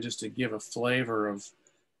back then, just to give a flavor of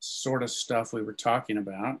sort of stuff we were talking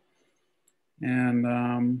about.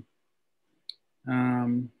 And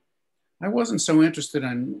I wasn't so interested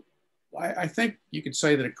in, I think you could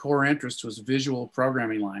say that a core interest was visual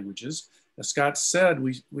programming languages. As Scott said,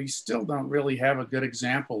 we still don't really have a good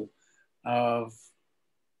example of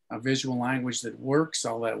a visual language that works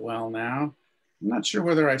all that well now. I'm not sure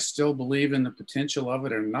whether I still believe in the potential of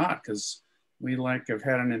it or not, because we like have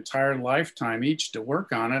had an entire lifetime each to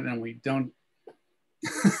work on it, and we don't.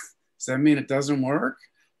 Does that mean it doesn't work?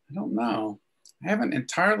 I don't know. I haven't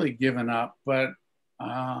entirely given up, but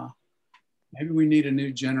maybe we need a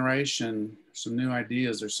new generation, some new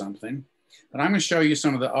ideas or something. But I'm going to show you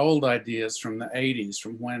some of the old ideas from the 80s,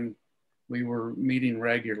 from when we were meeting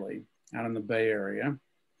regularly out in the Bay Area.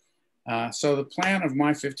 So the plan of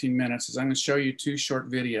my 15 minutes is I'm going to show you 2 short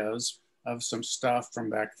videos of some stuff from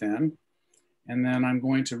back then. And then I'm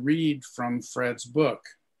going to read from Fred's book,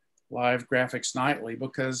 Live Graphics Nightly,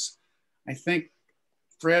 because I think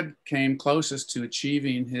Fred came closest to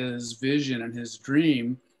achieving his vision and his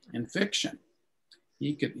dream in fiction.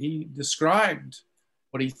 He described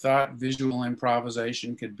what he thought visual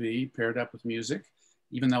improvisation could be paired up with music,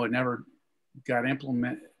 even though it never got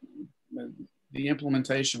implemented. The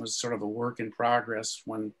implementation was sort of a work in progress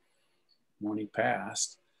when he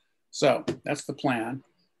passed. So that's the plan.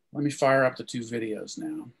 Let me fire up the 2 videos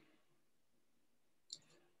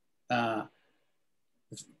now.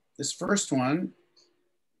 This first one,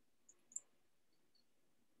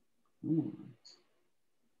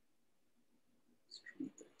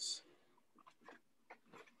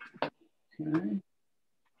 okay.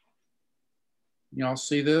 Y'all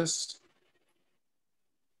see this?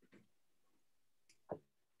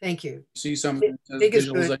 Thank you. See some big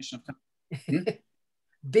visualization of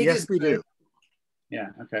Big yes, is we good. do. Yeah,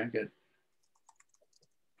 okay, good.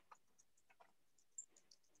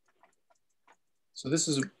 So this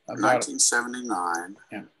is about 1979.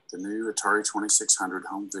 Yeah. The new Atari 2600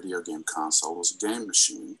 home video game console was a game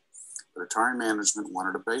machine, but Atari management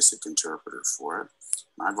wanted a BASIC interpreter for it,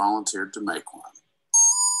 and I volunteered to make one.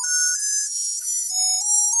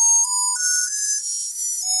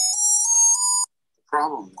 The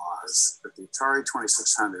problem was that the Atari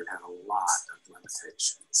 2600 had a lot of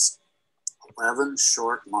limitations. 11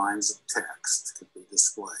 short lines of text could be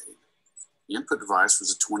displayed. The input device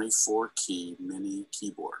was a 24-key mini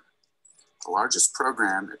keyboard. The largest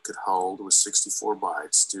program it could hold was 64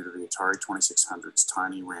 bytes due to the Atari 2600's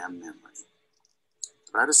tiny RAM memory.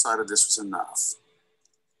 But I decided this was enough.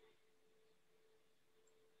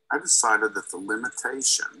 I decided that the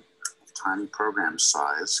limitation of tiny program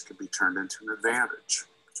size could be turned into an advantage,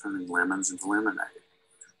 turning lemons into lemonade,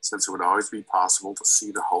 since it would always be possible to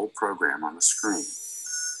see the whole program on the screen,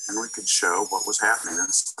 and we could show what was happening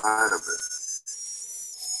inside of it.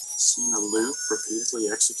 Seen a loop repeatedly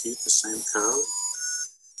execute the same code?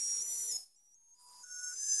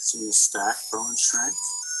 Seen the stack grow and shrink?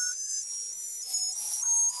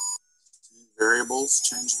 Seen variables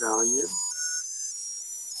change value?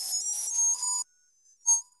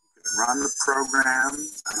 You could run the program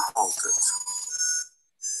and halt it.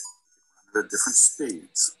 You could run it at different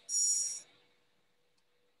speeds.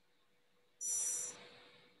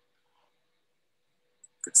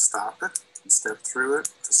 You could stop it and step through it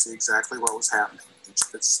to see exactly what was happening in each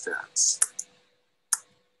of its steps.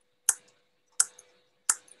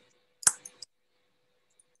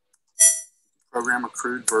 Program a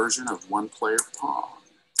crude version of one-player Pong.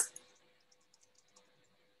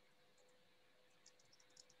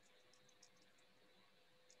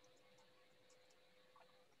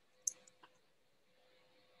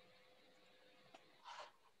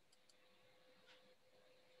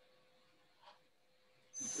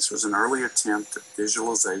 This was an early attempt at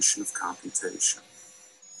visualization of computation,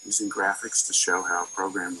 using graphics to show how a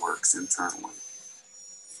program works internally.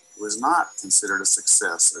 It was not considered a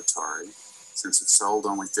success at Atari, since it sold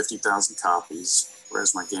only 50,000 copies,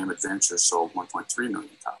 whereas my game Adventure sold 1.3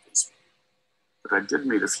 million copies. But I did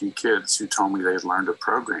meet a few kids who told me they had learned to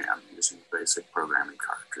program using a basic programming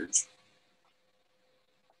cartridge.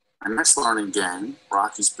 My next learning game,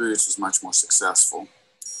 Rocky's Boots, was much more successful.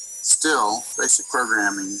 Still, basic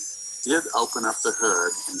programming did open up the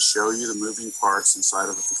hood and show you the moving parts inside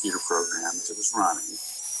of a computer program as it was running,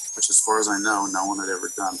 which as far as I know, no one had ever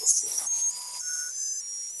done before.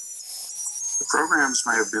 The programs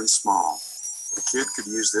may have been small, but a kid could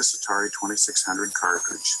use this Atari 2600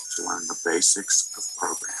 cartridge to learn the basics of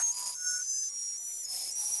programming.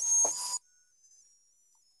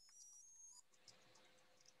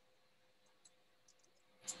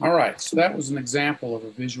 All right, so that was an example of a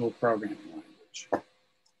visual programming language.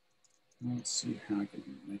 Let's see how I can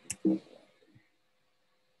make it go.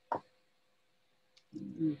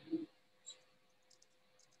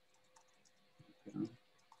 Okay.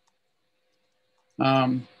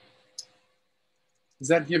 Does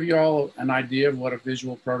that give you all an idea of what a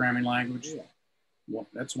visual programming language is? Well,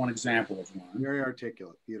 that's one example of one. Very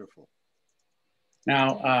articulate, beautiful.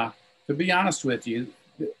 Now, to be honest with you,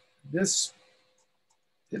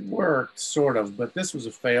 it worked sort of, but this was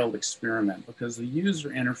a failed experiment because the user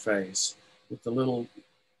interface with the little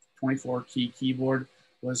 24-key keyboard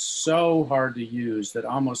was so hard to use that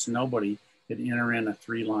almost nobody could enter in a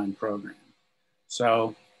 3-line program.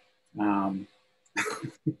 So I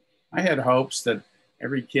had hopes that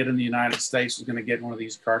every kid in the United States was going to get one of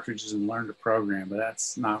these cartridges and learn to program, but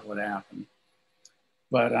that's not what happened.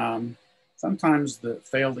 But sometimes the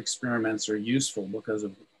failed experiments are useful because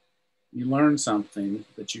of you learn something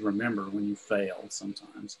that you remember when you fail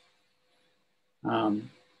sometimes. Now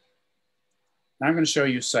I'm going to show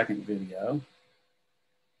you a second video.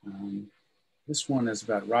 This one is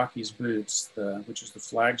about Rocky's Boots, which is the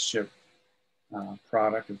flagship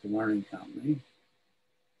product of the Learning Company.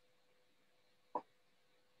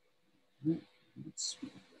 Let's see.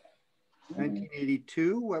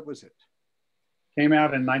 1982, what was it? Came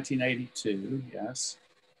out in 1982, yes.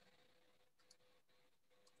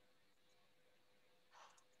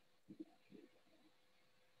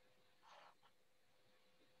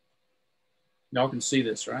 Y'all can see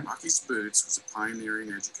this, right? Rocky's Boots was a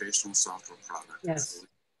pioneering educational software product Yes.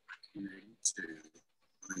 in 1982,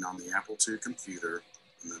 running on the Apple II computer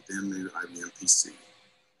and the then new IBM PC. It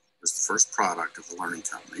was the first product of the Learning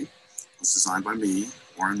Company. It was designed by me,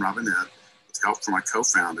 Warren Robinette, with help from my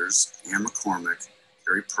co-founders, Ann McCormick,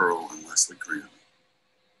 Gary Pearl, and Leslie Grimm.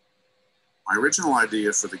 My original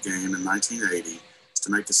idea for the game in 1980 was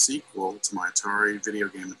to make a sequel to my Atari video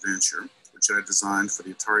game adventure, which I designed for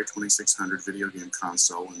the Atari 2600 video game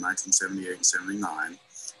console in 1978 and 79,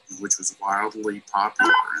 and which was wildly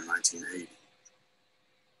popular in 1980.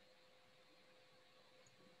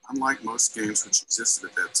 Unlike most games which existed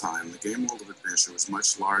at that time, the game world of adventure was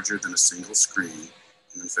much larger than a single screen,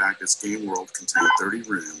 and in fact, its game world contained 30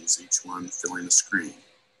 rooms, each one filling a screen.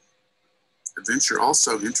 Adventure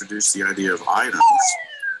also introduced the idea of items,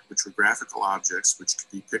 which were graphical objects which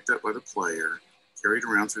could be picked up by the player, carried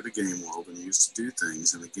around through the game world, and used to do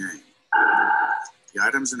things in the game. The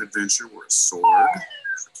items in Adventure were a sword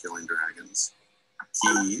for killing dragons,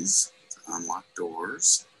 keys to unlock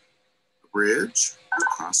doors, a bridge to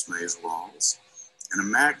cross maze walls, and a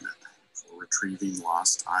magnet for retrieving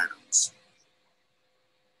lost items.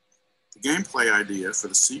 The gameplay idea for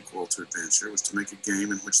the sequel to Adventure was to make a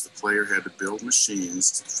game in which the player had to build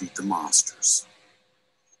machines to defeat the monsters.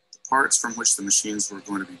 The parts from which the machines were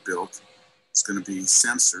going to be built was going to be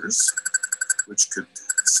sensors, which could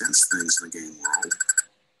sense things in the game world,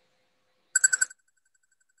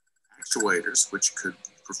 actuators, which could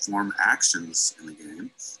perform actions in the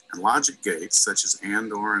game, and logic gates, such as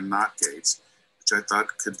AND, OR, and NOT gates, which I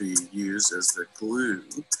thought could be used as the glue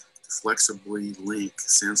to flexibly link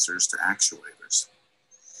sensors to actuators.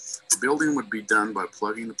 The building would be done by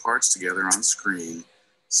plugging the parts together on screen,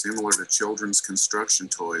 similar to children's construction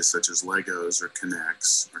toys such as Legos or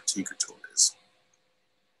Kinects or Tinker Toys.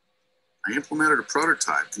 I implemented a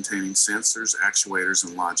prototype containing sensors, actuators,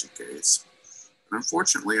 and logic gates. But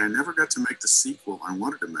unfortunately, I never got to make the sequel I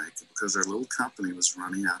wanted to make because our little company was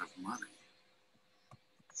running out of money.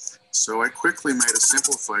 So I quickly made a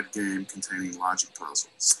simplified game containing logic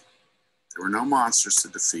puzzles. There were no monsters to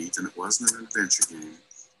defeat, and it wasn't an adventure game,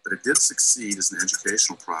 but it did succeed as an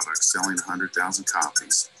educational product, selling 100,000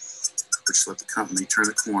 copies, which let the company turn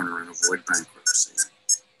the corner and avoid bankruptcy.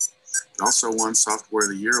 It also won Software of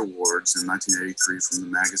the Year awards in 1983 from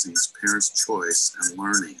the magazine's Parents' Choice and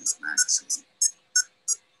Learning magazine.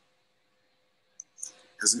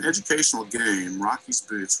 As an educational game, Rocky's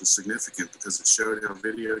Boots was significant because it showed how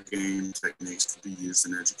video game techniques could be used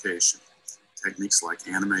in education. Techniques like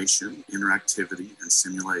animation, interactivity, and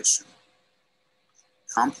simulation.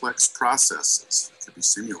 Complex processes could be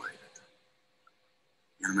simulated.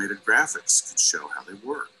 Animated graphics could show how they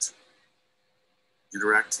worked.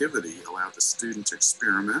 Interactivity allowed the student to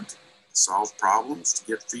experiment, solve problems, to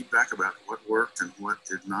get feedback about what worked and what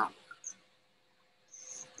did not work.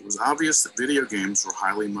 It was obvious that video games were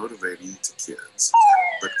highly motivating to kids,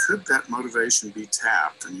 but could that motivation be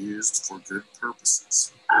tapped and used for good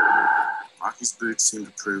purposes? Rocky's Boots seemed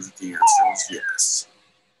to prove that the answer was yes.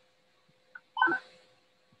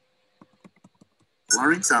 The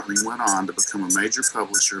Learning Company went on to become a major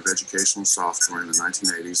publisher of educational software in the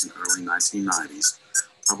 1980s and early 1990s,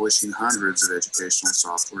 publishing hundreds of educational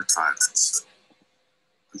software titles.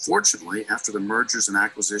 Unfortunately, after the mergers and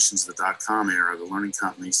acquisitions of the dot-com era, the Learning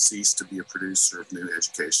Company ceased to be a producer of new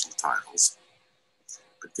educational titles.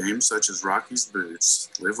 but games such as Rocky's Boots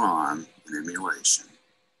live on in emulation.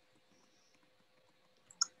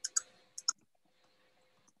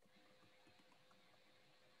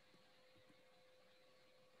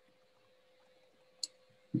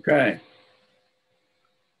 Okay.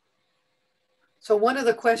 So one of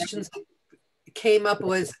the questions that came up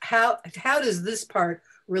was how does this part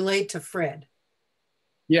relate to Fred?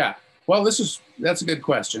 Yeah, well, that's a good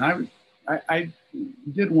question. I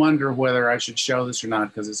did wonder whether I should show this or not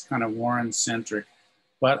because it's kind of Warren-centric,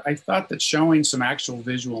 but I thought that showing some actual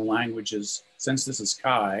visual languages, since this is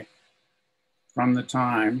Chi, from the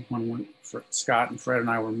time when Scott and Fred and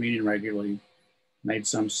I were meeting regularly, made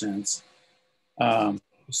some sense. The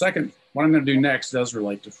second, what I'm going to do next does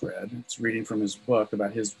relate to Fred. It's reading from his book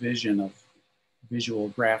about his vision of visual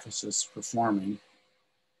graphicists performing.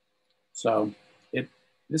 So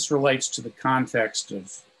this relates to the context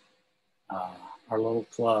of our little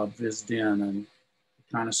club, visdin, and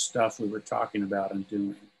the kind of stuff we were talking about and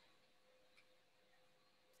doing.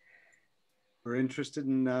 We're interested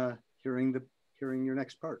in hearing your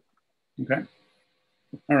next part. Okay.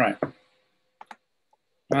 All right.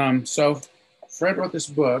 So Fred wrote this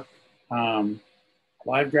book,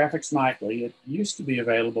 Live Graphics Nightly. It used to be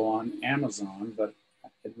available on Amazon, but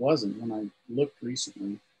it wasn't when I looked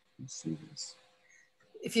recently. Let's see this.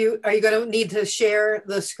 Are you going to need to share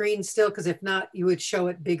the screen still? Because if not, you would show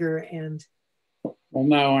it bigger and. Well,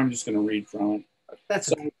 no, I'm just going to read from it.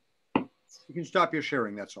 That's okay. You can stop your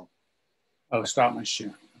sharing. That's all. Oh, stop my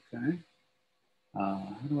sharing. Okay.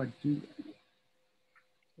 How do I do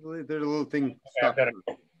that? There's a little thing. Okay,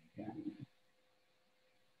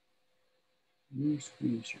 New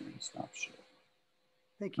screen sharing. Stop sharing.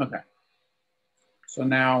 Thank you. Okay. So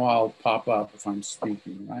now I'll pop up if I'm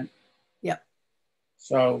speaking, right? Yep.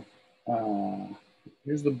 So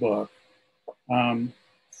here's the book.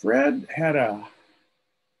 Fred had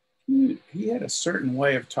he had a certain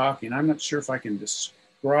way of talking. I'm not sure if I can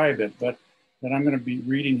describe it, but that I'm going to be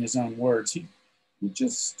reading his own words. He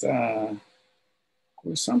just there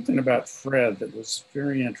was something about Fred that was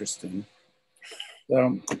very interesting.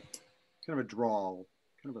 So kind of a drawl,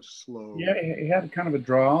 kind of a slow. Yeah, he had kind of a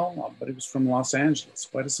drawl, but he was from Los Angeles.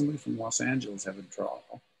 Why does somebody from Los Angeles have a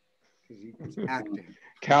drawl? Because he's acting.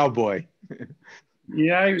 Cowboy.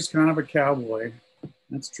 Yeah, he was kind of a cowboy.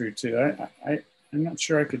 That's true too. I'm not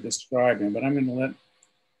sure I could describe him, but I'm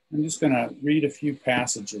just going to read a few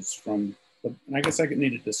passages from and I guess I could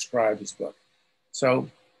need to describe his book. So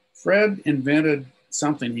Fred invented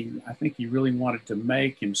something I think he really wanted to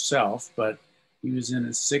make himself, but he was in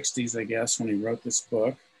his 60s, I guess, when he wrote this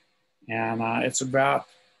book. And it's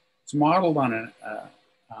modeled on a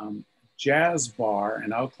jazz bar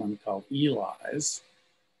in Oakland called Eli's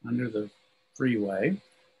under the freeway.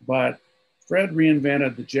 But Fred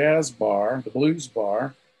reinvented the jazz bar, the blues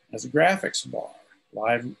bar, as a graphics bar.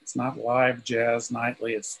 It's not Live Jazz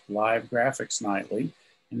Nightly, it's Live Graphics Nightly.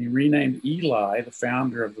 And he renamed Eli, the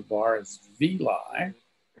founder of the bar, as VLI.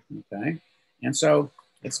 Okay. And so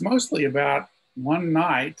it's mostly about one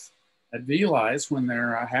night at VLI's when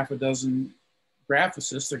there are half a dozen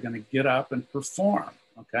graphicists. They're going to get up and perform.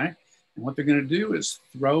 Okay. And what they're going to do is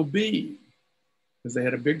throw beam, because they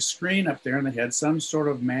had a big screen up there and they had some sort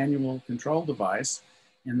of manual control device,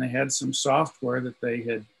 and they had some software that they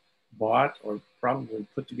had bought or probably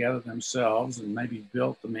put together themselves and maybe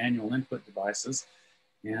built the manual input devices.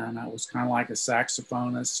 And it was kind of like a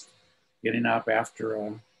saxophonist getting up after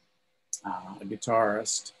a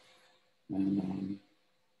guitarist. And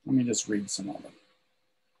let me just read some of it.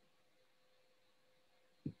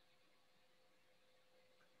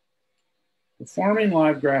 Performing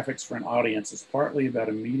live graphics for an audience is partly about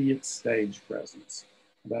immediate stage presence,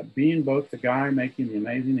 about being both the guy making the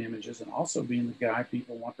amazing images and also being the guy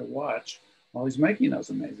people want to watch while he's making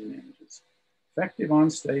those amazing images. Effective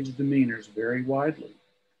on-stage demeanors vary widely.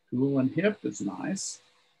 Cool and hip is nice.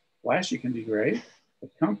 Flashy can be great,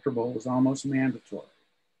 but comfortable is almost mandatory.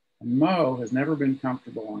 And Mo has never been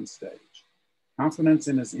comfortable on stage. Confidence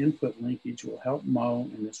in his input linkage will help Mo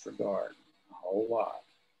in this regard a whole lot.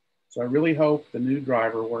 So I really hope the new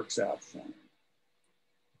driver works out for him.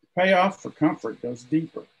 The payoff for comfort goes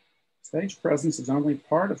deeper. Stage presence is only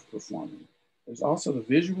part of performing. There's also the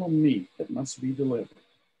visual meat that must be delivered.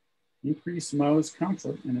 Increase Mo's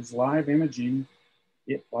comfort and his live image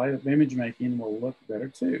making will look better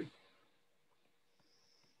too.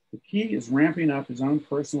 The key is ramping up his own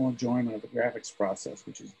personal enjoyment of the graphics process,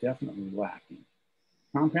 which is definitely lacking.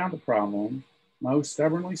 Compound the problem, Mo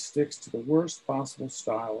stubbornly sticks to the worst possible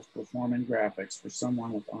style of performing graphics for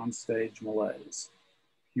someone with onstage malaise.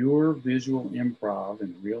 Pure visual improv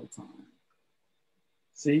in real time.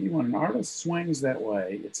 See, when an artist swings that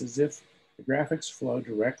way, it's as if the graphics flow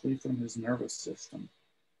directly from his nervous system.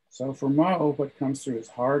 So for Mo, what comes through is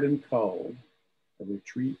hard and cold, a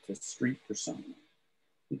retreat to street persona.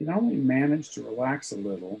 You can only manage to relax a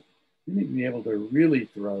little. You need to be able to really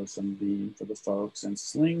throw some beam for the folks and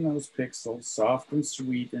sling those pixels soft and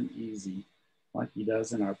sweet and easy, like he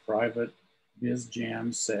does in our private Biz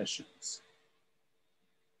Jam sessions.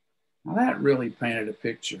 Now that really painted a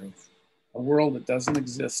picture of a world that doesn't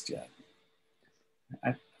exist yet.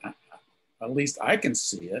 At least I can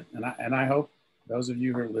see it, and I hope those of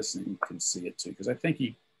you who are listening can see it too, because I think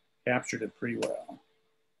he captured it pretty well.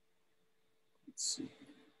 Let's see.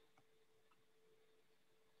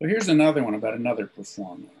 So here's another one about another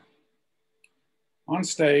performer. On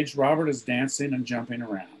stage, Robert is dancing and jumping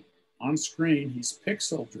around. On screen, he's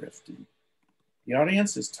pixel drifting. The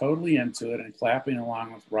audience is totally into it and clapping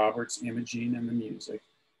along with Robert's imaging and the music,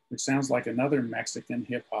 which sounds like another Mexican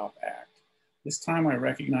hip hop act. This time I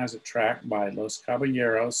recognize a track by Los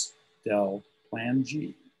Caballeros del Plan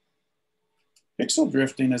G. Pixel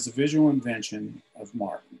drifting is a visual invention of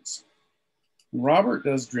Martin's. When Robert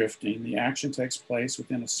does drifting, the action takes place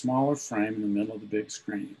within a smaller frame in the middle of the big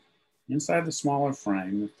screen. Inside the smaller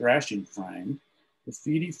frame, the thrashing frame,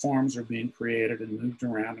 graffiti forms are being created and moved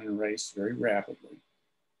around and erased very rapidly.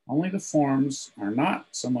 Only the forms are not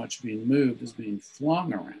so much being moved as being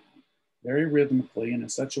flung around, very rhythmically and in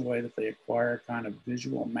such a way that they acquire a kind of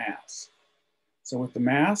visual mass. So with the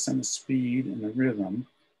mass and the speed and the rhythm,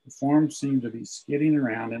 the forms seem to be skidding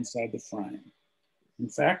around inside the frame. In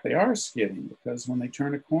fact, they are skidding because when they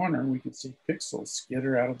turn a corner, we can see pixels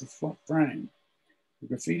skitter out of the frame. The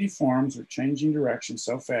graffiti forms are changing direction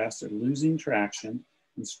so fast they're losing traction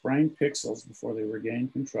and spraying pixels before they regain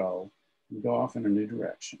control and go off in a new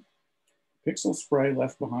direction. Pixel spray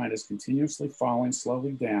left behind is continuously falling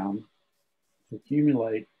slowly down to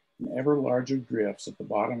accumulate in ever larger drifts at the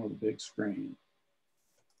bottom of the big screen.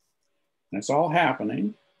 And it's all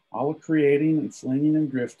happening, all creating and flinging and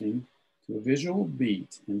drifting to a visual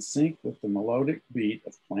beat in sync with the melodic beat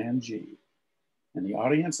of Plan G. And the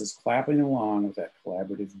audience is clapping along with that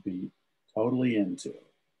collaborative beat, totally into it.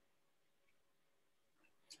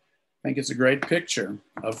 I think it's a great picture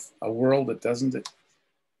of a world that doesn't,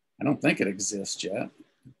 I don't think it exists yet.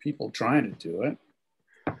 People trying to do it.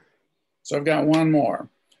 So I've got one more.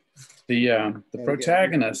 The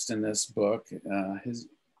protagonist in this book,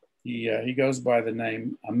 he goes by the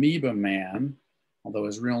name Amoeba Man, although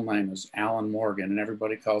his real name is Alan Morgan and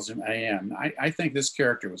everybody calls him AM. I think this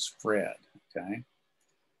character was Fred, okay?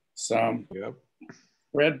 So yep.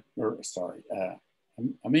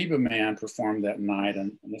 Amoeba Man performed that night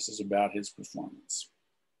and this is about his performance.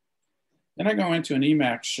 Then I go into an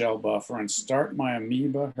Emacs shell buffer and start my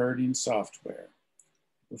amoeba herding software.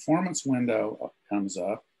 The performance window comes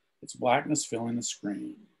up. It's blackness filling the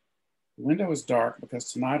screen. The window is dark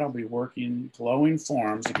because tonight I'll be working glowing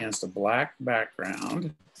forms against a black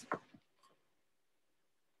background. I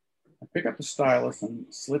pick up the stylus and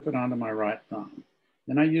slip it onto my right thumb.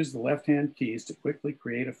 Then I use the left-hand keys to quickly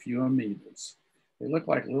create a few amoebas. They look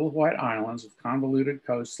like little white islands with convoluted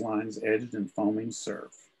coastlines edged in foaming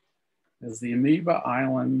surf. As the amoeba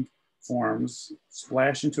island forms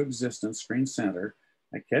splash into existence screen center,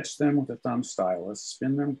 I catch them with a thumb stylus,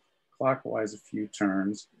 spin them clockwise a few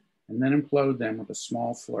turns, and then implode them with a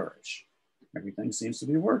small flourish. Everything seems to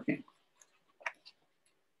be working.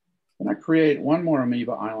 Then I create one more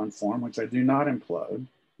amoeba island form, which I do not implode,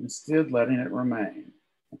 instead letting it remain.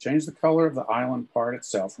 I change the color of the island part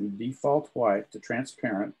itself from default white to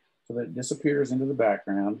transparent so that it disappears into the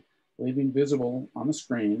background, leaving visible on the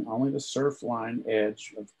screen only the surf line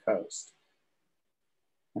edge of the coast.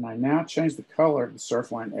 And I now change the color of the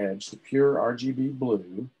surf line edge to pure RGB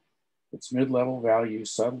blue, its mid-level value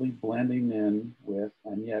subtly blending in with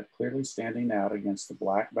and yet clearly standing out against the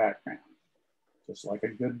black background, just like a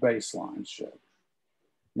good baseline should.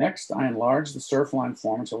 Next, I enlarge the surf line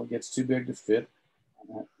form until it gets too big to fit,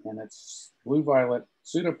 and its blue-violet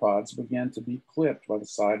pseudopods begin to be clipped by the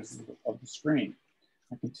sides of the screen.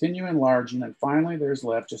 I continue enlarging, and finally there's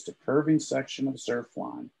left just a curving section of surf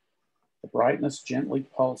line, the brightness gently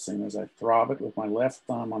pulsing as I throb it with my left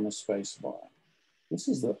thumb on the space bar. This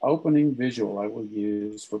is the opening visual I will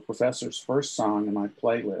use for Professor's first song in my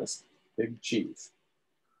playlist, Big Chief.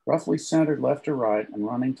 Roughly centered left to right and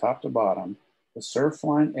running top to bottom, the surf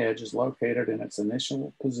line edge is located in its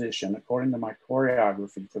initial position according to my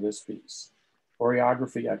choreography for this piece.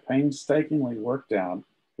 Choreography I painstakingly worked out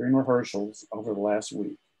during rehearsals over the last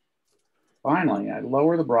week. Finally, I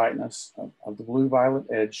lower the brightness of the blue-violet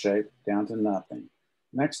edge shape down to nothing.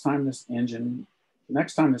 Next time this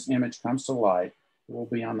image comes to light, It will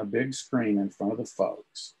be on the big screen in front of the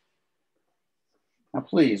folks. Now,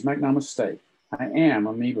 please make no mistake, I am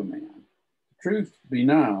Amoeba Man. The truth be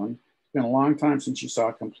known, it's been a long time since you saw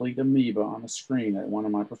a complete amoeba on the screen at one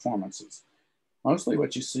of my performances. Mostly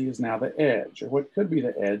what you see is now the edge, or what could be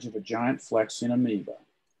the edge of a giant flexing amoeba.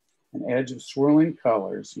 An edge of swirling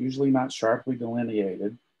colors, usually not sharply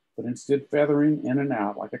delineated, but instead feathering in and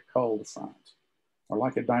out like a cold front, or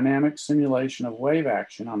like a dynamic simulation of wave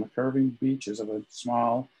action on the curving beaches of a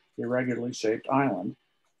small, irregularly shaped island,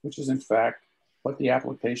 which is in fact what the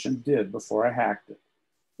application did before I hacked it.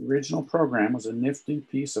 The original program was a nifty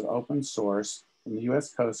piece of open source from the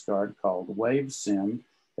US Coast Guard called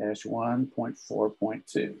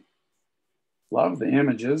WaveSim-1.4.2. Loved the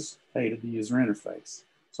images, hated the user interface.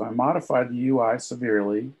 So I modified the UI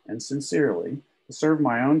severely and sincerely to serve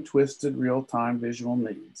my own twisted real-time visual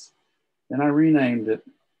needs. Then I renamed it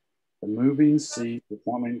the Moving Sea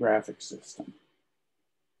Performing Graphics System.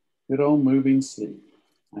 Good old Moving Sea,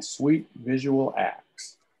 my sweet visual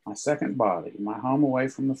axe, my second body, my home away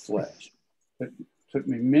from the flesh. It took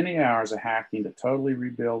me many hours of hacking to totally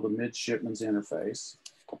rebuild the midshipman's interface.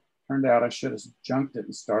 Turned out I should have junked it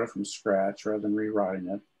and started from scratch rather than rewriting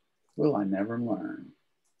it. Will I never learn?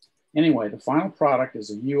 Anyway, the final product is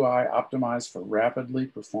a UI optimized for rapidly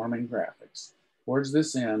performing graphics. Towards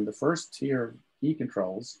this end, the first tier of key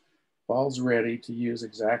controls falls ready to use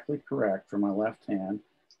exactly correct for my left hand,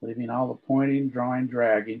 leaving all the pointing, drawing,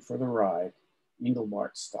 dragging for the right,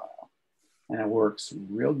 Engelbart style. And it works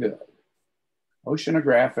real good.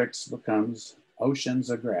 Oceanographics becomes oceans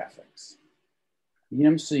of graphics.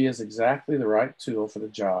 EMC is exactly the right tool for the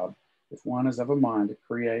job if one is of a mind to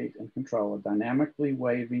create and control a dynamically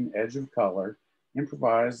waving edge of color,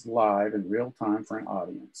 improvised live in real time for an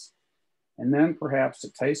audience, and then perhaps to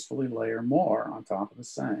tastefully layer more on top of the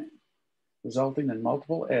same, resulting in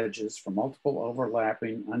multiple edges for multiple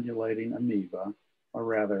overlapping, undulating amoeba, or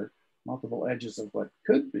rather, multiple edges of what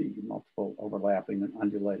could be multiple overlapping and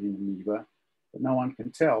undulating amoeba, but no one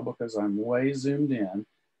can tell because I'm way zoomed in.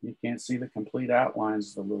 You can't see the complete outlines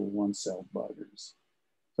of the little one-celled buggers.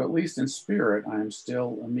 So at least in spirit, I am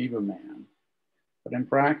still Amoeba Man, but in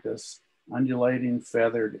practice, undulating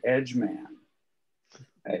feathered edge man.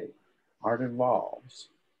 Hey, art evolves.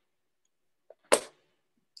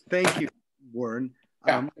 Thank you, Warren.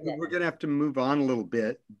 We're going to have to move on a little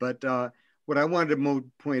bit, but what I wanted to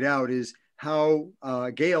point out is how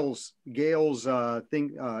Gayle's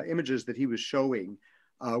images that he was showing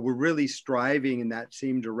were really striving in that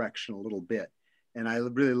same direction a little bit. And I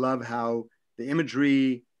really love how the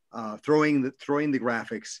imagery, throwing the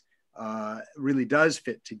graphics really does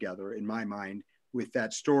fit together in my mind with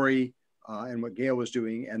that story and what Gayle was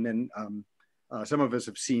doing. And then some of us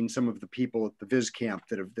have seen some of the people at the Viz camp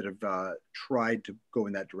that have tried to go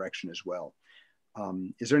in that direction as well.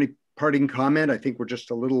 Is there any parting comment? I think we're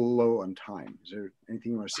just a little low on time. Is there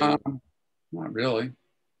anything you want to say? Not really.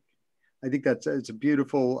 I think it's a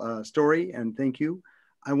beautiful story, and thank you.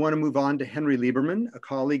 I want to move on to Henry Lieberman, a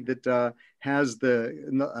colleague that has the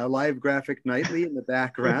live graphic nightly in the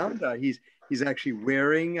background. He's actually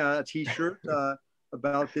wearing a T-shirt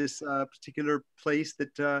about this particular place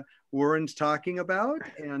that Warren's talking about,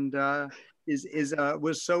 and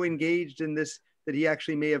was so engaged in this that he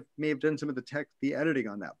actually may have done some of the editing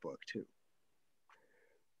on that book too.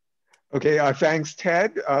 Okay, thanks,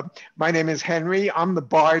 Ted. My name is Henry. I'm the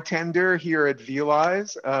bartender here at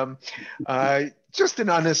VLI's. Just an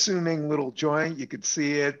unassuming little joint. You could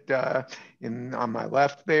see it on my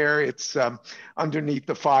left there. It's underneath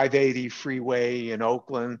the 580 freeway in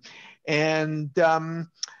Oakland. And it's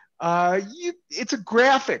a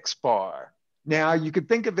graphics bar. Now, you could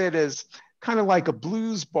think of it as kind of like a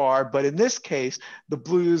blues bar, but in this case, the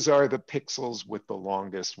blues are the pixels with the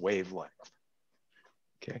longest wavelength.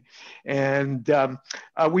 Okay, and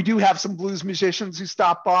we do have some blues musicians who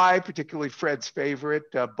stop by, particularly Fred's favorite,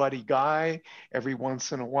 Buddy Guy, every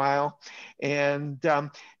once in a while. And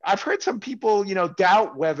I've heard some people,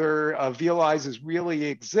 doubt whether VLI's really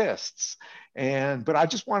exists. But I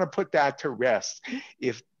just want to put that to rest.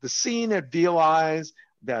 If the scene at VLI's,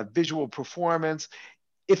 the visual performance,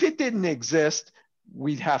 if it didn't exist,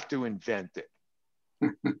 we'd have to invent it.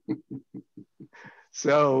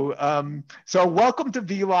 So welcome to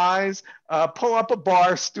VLI's. Pull up a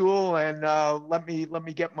bar stool and let me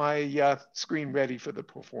get my screen ready for the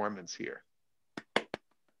performance here.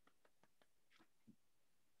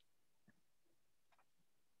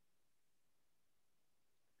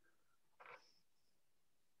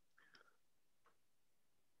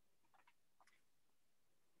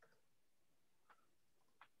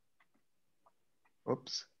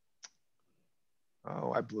 Oops.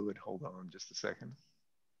 Oh, I blew it. Hold on just a second.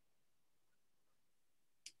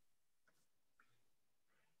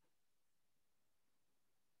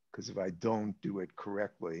 Because if I don't do it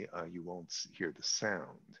correctly, you won't hear the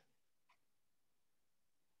sound.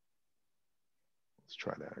 Let's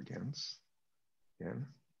try that again.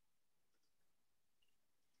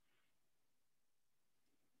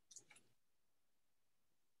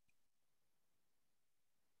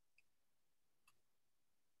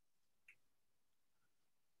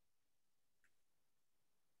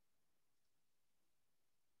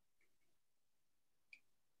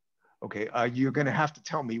 Okay, you're going to have to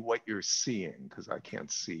tell me what you're seeing because I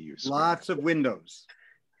can't see your screen. Lots of windows.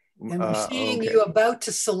 And I'm seeing okay. you about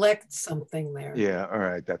to select something there. Yeah, all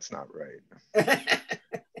right, that's not right.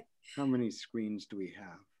 How many screens do we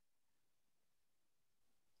have?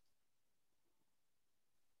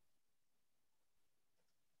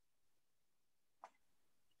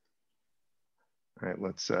 All right,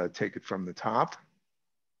 let's take it from the top.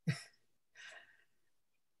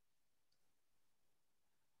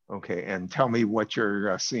 Okay, and tell me what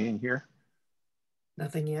you're seeing here.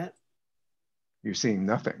 Nothing yet. You're seeing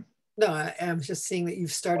nothing. No, I'm just seeing that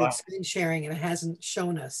you've started Wow. screen sharing and it hasn't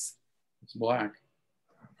shown us. It's black.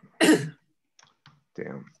 Damn.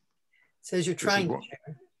 It says you're trying to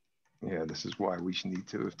share. Yeah, this is why we need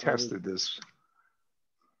to have tested this.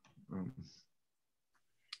 Can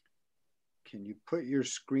you put your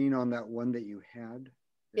screen on that one that you had?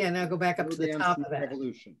 Yeah, now go back up to the top of that.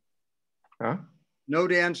 Revolution. Huh? No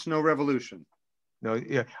dance, no revolution. No,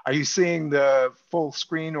 yeah. Are you seeing the full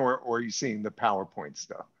screen or are you seeing the PowerPoint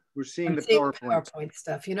stuff? We're seeing I'm the seeing PowerPoint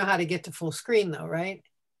stuff. You know how to get to full screen though, right?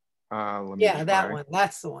 Let me Yeah, try. that one.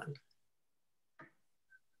 That's the one.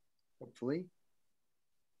 Hopefully.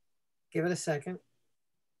 Give it a second.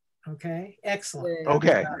 Okay, excellent.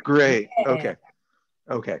 Okay, great. Okay.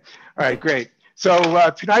 Okay. All right, great. So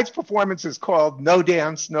tonight's performance is called No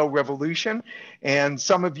Dance, No Revolution. And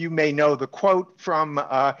some of you may know the quote from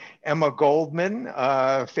Emma Goldman,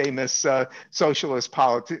 famous socialist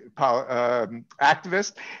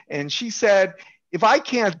activist. And she said, if I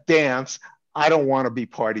can't dance, I don't want to be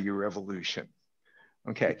part of your revolution.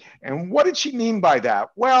 Okay. And what did she mean by that?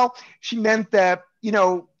 Well, she meant that, you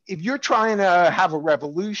know, if you're trying to have a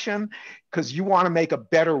revolution because you want to make a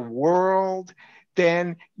better world,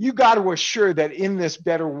 then you got to assure that in this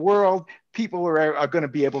better world, people are going to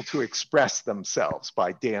be able to express themselves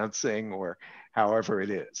by dancing or however it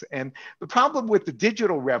is. And the problem with the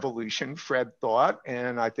digital revolution, Fred thought,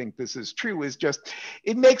 and I think this is true, is just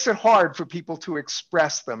it makes it hard for people to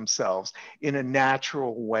express themselves in a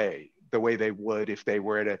natural way, the way they would if they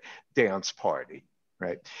were at a dance party.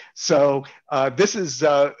 Right. So this is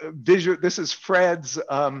visual. This is Fred's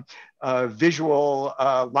visual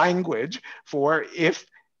language for if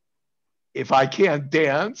I can't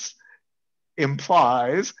dance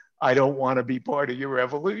implies I don't want to be part of your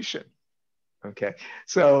revolution. Okay.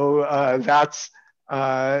 So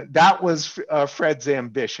that was Fred's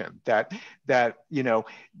ambition. That you know,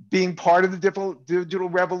 being part of the digital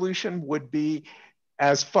revolution would be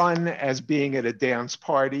as fun as being at a dance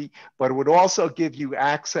party, but it would also give you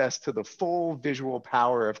access to the full visual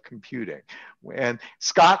power of computing. And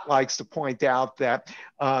Scott likes to point out that,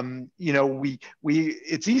 you know,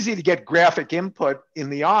 it's easy to get graphic input in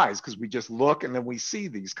the eyes because we just look and then we see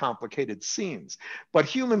these complicated scenes. But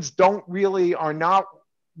humans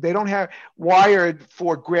they don't have wired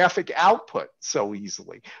for graphic output so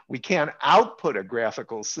easily. We can't output a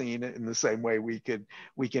graphical scene in the same way we can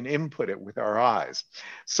input it with our eyes.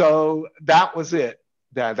 So that was it.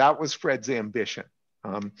 That was Fred's ambition.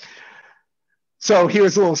 So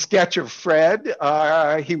here's a little sketch of Fred.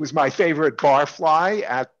 He was my favorite barfly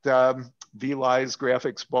at BayCHI's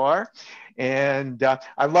graphics bar. And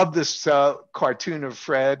I love this cartoon of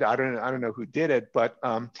Fred. I don't know who did it, but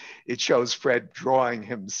it shows Fred drawing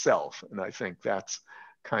himself. And I think that's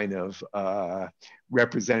kind of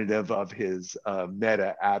representative of his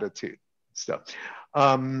meta attitude stuff.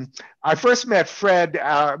 I first met Fred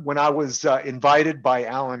when I was invited by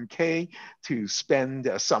Alan Kay to spend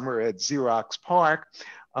a summer at Xerox PARC.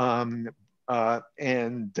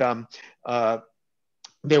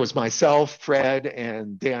 There was myself, Fred,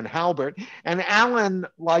 and Dan Halbert. And Alan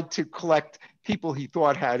liked to collect people he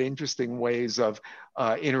thought had interesting ways of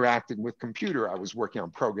interacting with computer. I was working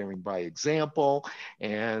on programming by example.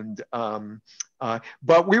 And,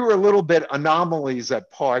 but we were a little bit anomalies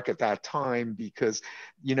at PARC at that time because,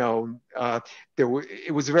 you know,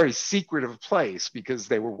 it was a very secretive place because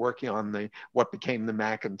they were working on what became the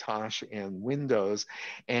Macintosh and Windows.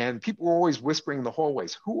 And people were always whispering in the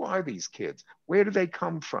hallways, who are these kids? Where do they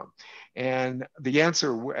come from? And the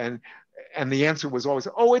answer, and the answer was always,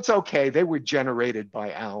 oh, it's okay, they were generated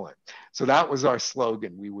by Alan. So that was our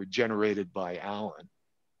slogan, we were generated by Alan.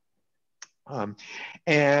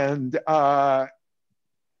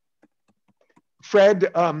 Fred,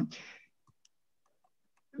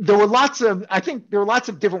 I think there were lots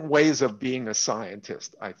of different ways of being a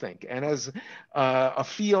scientist, I think. And as a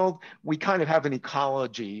field, we kind of have an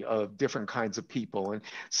ecology of different kinds of people. And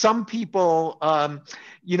some people,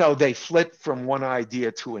 you know, they flit from one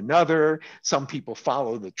idea to another. Some people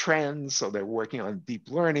follow the trends. So they're working on deep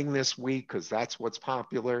learning this week because that's what's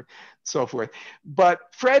popular, so forth. But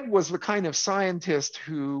Fred was the kind of scientist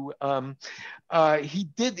who,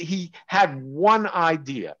 he had one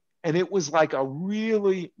idea. And it was like a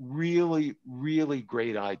really, really, really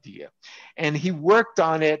great idea. And he worked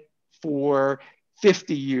on it for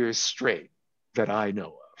 50 years straight that I know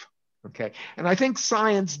of, okay? And I think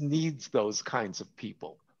science needs those kinds of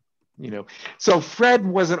people, you know? So Fred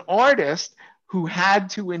was an artist who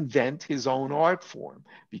had to invent his own art form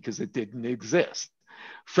because it didn't exist.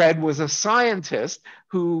 Fred was a scientist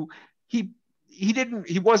who, he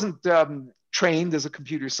wasn't, trained as a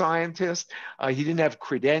computer scientist. He didn't have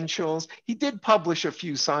credentials. He did publish a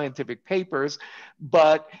few scientific papers,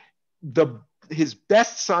 but his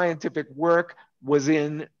best scientific work was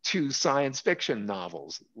in 2 science fiction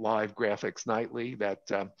novels, Live Graphics Nightly,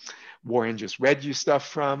 that Warren just read you stuff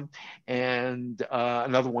from, and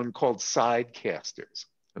another one called Sidecasters.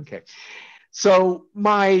 Okay, so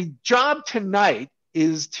my job tonight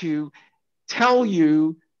is to tell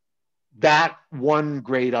you that one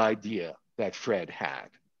great idea that Fred had.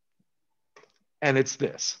 And it's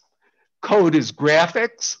this: code is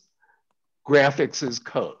graphics, graphics is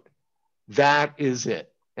code. That is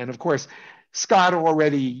it. And of course, Scott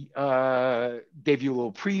already gave you a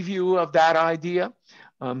little preview of that idea.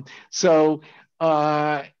 And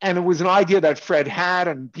it was an idea that Fred had,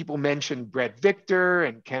 and people mentioned Brett Victor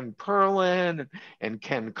and Ken Perlin and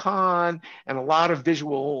Ken Kahn and a lot of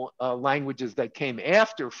visual languages that came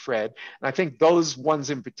after Fred. And I think those ones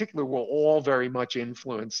in particular were all very much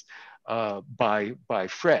influenced by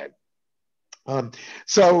Fred.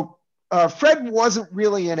 Fred wasn't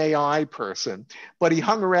really an AI person, but he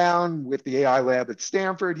hung around with the AI lab at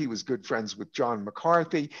Stanford. He was good friends with John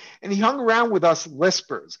McCarthy, and he hung around with us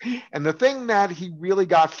Lispers. And the thing that he really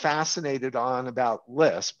got fascinated on about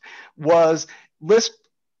Lisp was Lisp,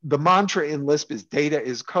 the mantra in Lisp is data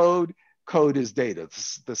is code, code is data.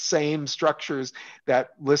 The same structures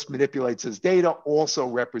that Lisp manipulates as data also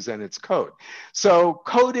represent its code. So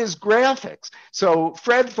code is graphics. So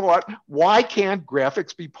Fred thought, why can't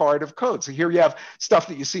graphics be part of code? So here you have stuff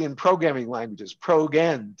that you see in programming languages,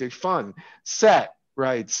 prog-n, defun, set,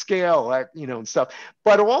 right, scale, you know, and stuff.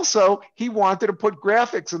 But also he wanted to put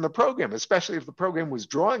graphics in the program, especially if the program was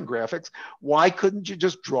drawing graphics. Why couldn't you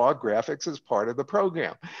just draw graphics as part of the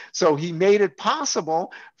program? So he made it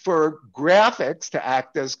possible for graphics to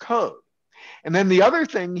act as code. And then the other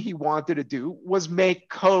thing he wanted to do was make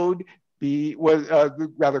code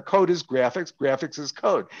code is graphics, graphics is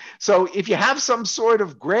code. So if you have some sort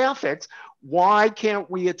of graphics, why can't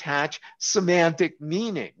we attach semantic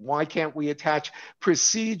meaning? Why can't we attach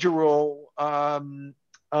procedural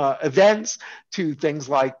events to things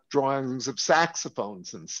like drawings of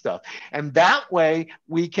saxophones and stuff? And that way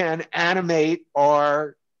we can animate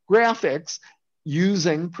our graphics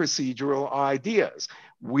using procedural ideas.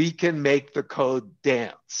 We can make the code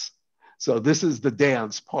dance. So this is the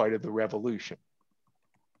dance part of the revolution.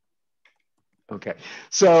 Okay,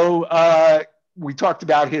 so we talked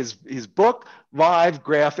about his book, Live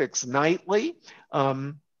Graphics Nightly.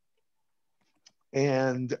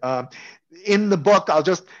 In the book, I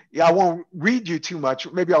won't read you too much.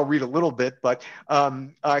 Maybe I'll read a little bit, but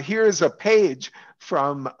here's a page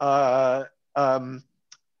from Live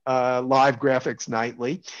Graphics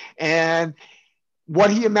Nightly. And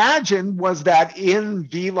what he imagined was that in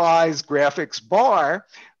VLI's graphics bar,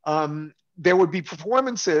 there would be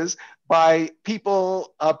performances by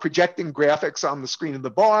people projecting graphics on the screen of the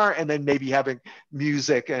bar, and then maybe having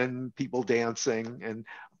music and people dancing and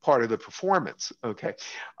part of the performance, okay?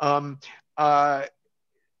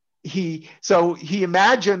 So he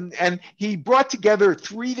imagined, and he brought together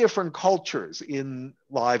 3 different cultures in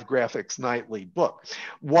Live Graphics Nightly book.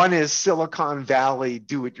 One is Silicon Valley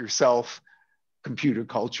do-it-yourself computer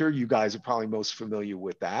culture. You guys are probably most familiar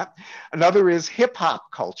with that. Another is hip hop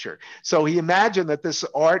culture. So he imagined that this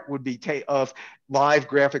art would be of live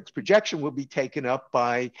graphics projection would be taken up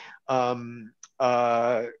by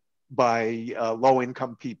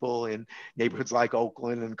low-income people in neighborhoods like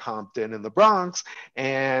Oakland and Compton and the Bronx,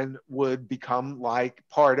 and would become like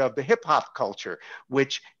part of the hip hop culture,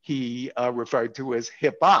 which he referred to as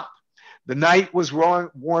hip hop. The night was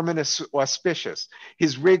warm and auspicious.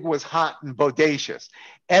 His rig was hot and bodacious.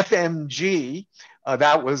 FMG,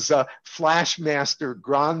 that was Flashmaster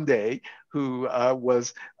Grande, who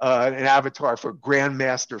was an avatar for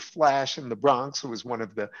Grandmaster Flash in the Bronx, who was one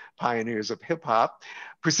of the pioneers of hip hop,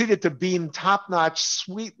 proceeded to beam top-notch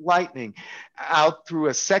sweet lightning out through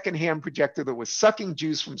a secondhand projector that was sucking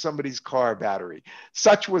juice from somebody's car battery.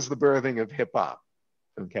 Such was the birthing of hip hop.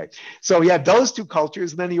 Okay, so he had those two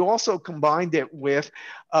cultures, and then he also combined it with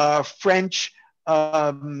French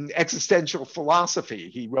existential philosophy.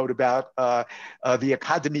 He wrote about the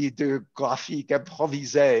Académie de Graphique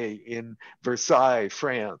Improvisée in Versailles,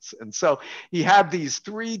 France. And so he had these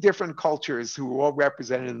three different cultures who were all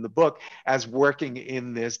represented in the book as working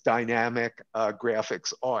in this dynamic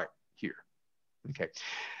graphics art here. Okay,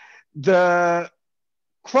 the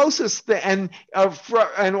closest, and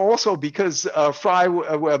also because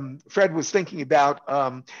Fred was thinking about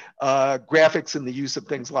graphics and the use of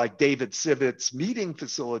things like David Sivet's meeting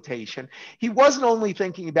facilitation, he wasn't only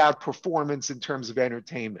thinking about performance in terms of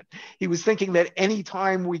entertainment. He was thinking that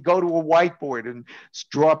anytime we go to a whiteboard and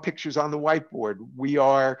draw pictures on the whiteboard, we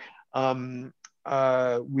are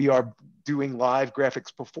doing live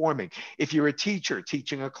graphics performing. If you're a teacher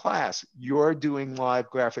teaching a class, you're doing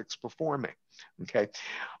live graphics performing. Okay,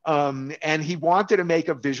 and he wanted to make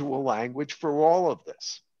a visual language for all of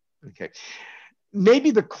this. Okay,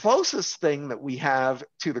 maybe the closest thing that we have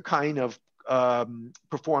to the kind of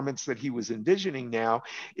performance that he was envisioning now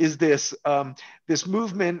is this this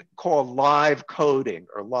movement called live coding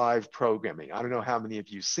or live programming. I don't know how many of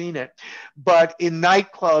you've seen it, but in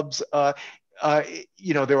nightclubs,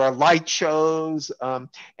 you know, there are light shows,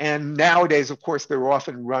 and nowadays, of course, they're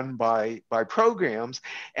often run by programs.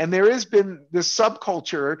 And there has been this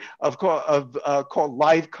subculture called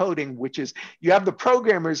live coding, which is you have the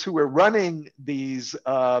programmers who are running these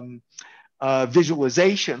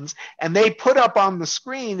visualizations, and they put up on the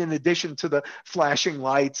screen, in addition to the flashing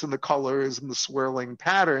lights and the colors and the swirling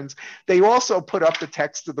patterns, they also put up the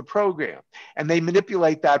text of the program, and they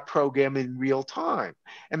manipulate that program in real time.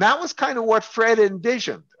 And that was kind of what Fred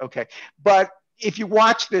envisioned, okay? But if you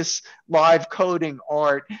watch this live coding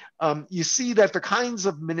art, you see that the kinds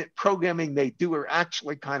of programming they do are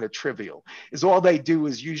actually kind of trivial. Is all they do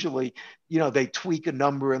is usually, you know, they tweak a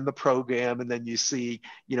number in the program, and then you see,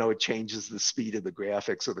 you know, it changes the speed of the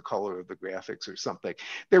graphics or the color of the graphics or something.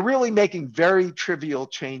 They're really making very trivial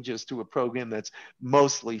changes to a program that's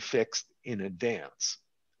mostly fixed in advance.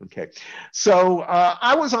 Okay, so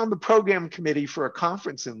I was on the program committee for a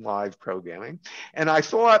conference in live programming, and I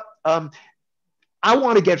thought, I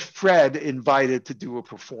want to get Fred invited to do a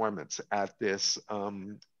performance at this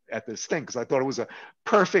thing, because I thought it was a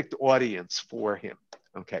perfect audience for him.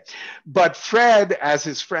 Okay, but Fred, as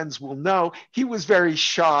his friends will know, he was very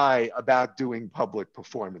shy about doing public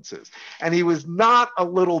performances, and he was not a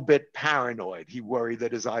little bit paranoid. He worried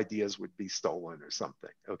that his ideas would be stolen or something.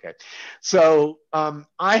 Okay, so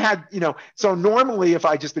I had, you know, so normally if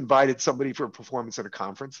I just invited somebody for a performance at a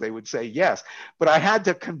conference, they would say yes, but I had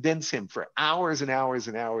to convince him for hours and hours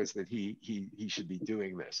and hours that he should be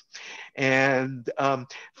doing this. And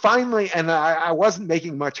finally, and I wasn't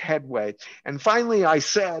making much headway, and finally I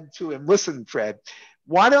said to him, listen, Fred,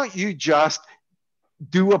 why don't you just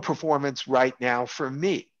do a performance right now for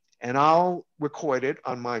me? And I'll record it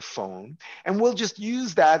on my phone, and we'll just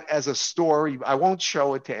use that as a story. I won't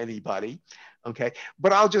show it to anybody, okay?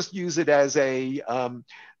 But I'll just use it as a, you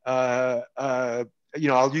know,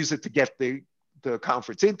 I'll use it to get the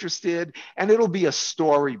conference interested, and it'll be a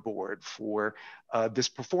storyboard for this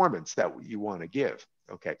performance that you want to give,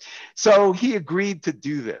 okay? So he agreed to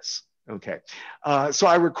do this. Okay, so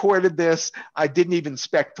I recorded this. I didn't even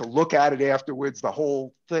expect to look at it afterwards. The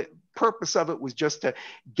whole purpose of it was just to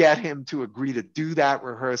get him to agree to do that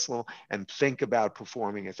rehearsal and think about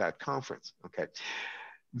performing at that conference. Okay,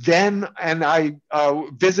 then, and I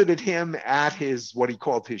visited him at his, what he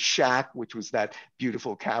called his shack, which was that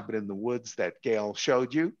beautiful cabin in the woods that Gayle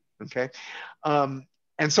showed you. Okay. And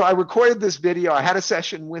so I recorded this video. I had a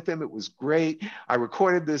session with him. It was great. I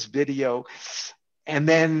recorded this video. And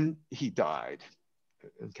then he died.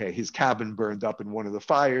 Okay, his cabin burned up in one of the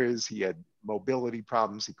fires. He had mobility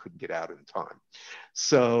problems. He couldn't get out in time.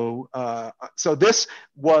 So, so this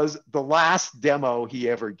was the last demo he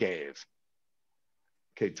ever gave,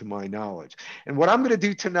 okay, to my knowledge. And what I'm going to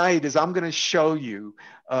do tonight is I'm going to show you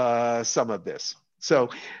some of this.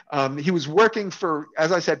 So he was working for,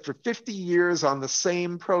 as I said, for 50 years on the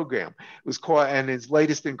same program. It was called, and his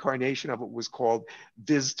latest incarnation of it was called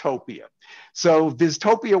Vistopia. So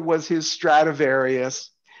Vistopia was his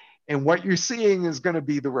Stradivarius, and what you're seeing is going to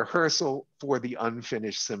be the rehearsal for the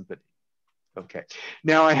unfinished symphony. Okay,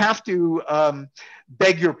 now I have to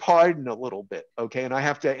beg your pardon a little bit, okay? And I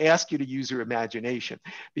have to ask you to use your imagination,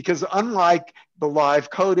 because unlike the live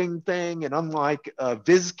coding thing and unlike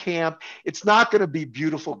VizCamp, it's not gonna be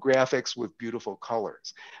beautiful graphics with beautiful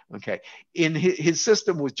colors, okay? In his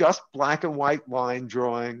system was just black and white line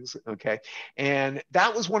drawings, okay? And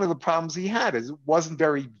that was one of the problems he had, is it wasn't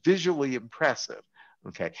very visually impressive,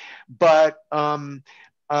 okay? But,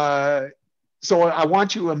 so I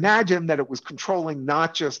want you to imagine that it was controlling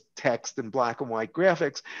not just text and black and white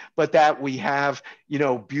graphics, but that we have, you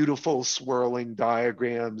know, beautiful swirling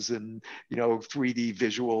diagrams and, you know, 3D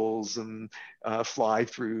visuals and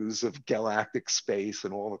fly-throughs of galactic space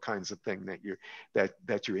and all the kinds of thing that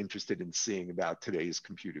you're interested in seeing about today's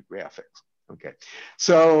computer graphics. Okay,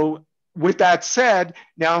 so with that said,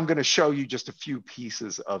 now I'm going to show you just a few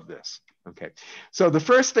pieces of this. Okay, so the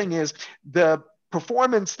first thing is the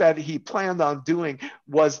performance that he planned on doing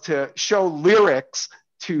was to show lyrics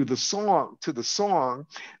to the song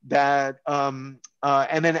that and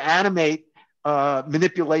then animate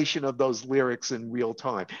manipulation of those lyrics in real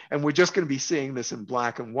time. And we're just going to be seeing this in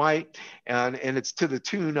black and white, and it's to the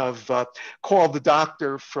tune of Call the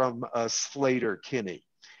Doctor from Slater Kinney.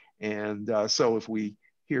 And so if we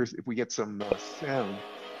get some sound.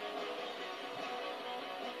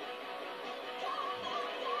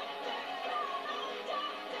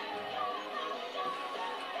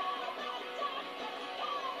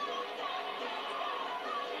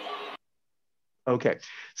 Okay,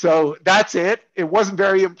 so that's it. It wasn't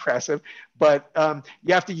very impressive, but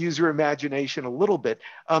you have to use your imagination a little bit.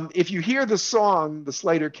 If you hear the song, the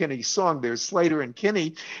Slater-Kinney song, there's Slater and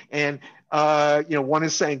Kinney, and you know, one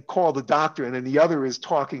is saying call the doctor, and then the other is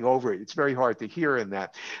talking over it. It's very hard to hear in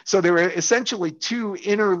that. So there are essentially two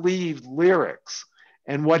interleaved lyrics,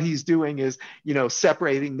 and what he's doing is, you know,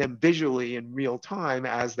 separating them visually in real time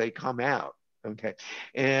as they come out. Okay,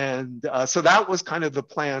 and so that was kind of the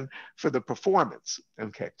plan for the performance.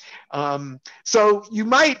 Okay, so you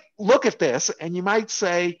might look at this and you might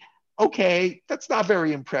say, okay, that's not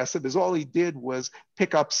very impressive, as all he did was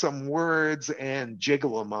pick up some words and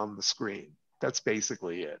jiggle them on the screen. That's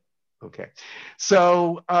basically it. Okay,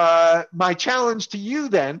 so my challenge to you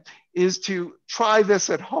then is to try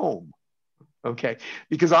this at home. Okay,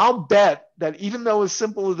 because I'll bet that even though as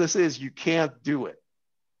simple as this is, you can't do it.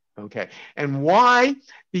 Okay, and why?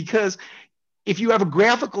 Because if you have a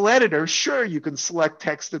graphical editor, sure, you can select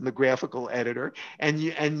text in the graphical editor,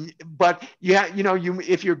 but yeah, you know,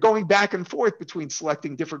 if you're going back and forth between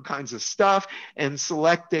selecting different kinds of stuff and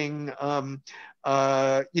selecting, you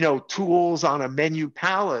know, tools on a menu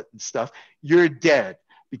palette and stuff, you're dead,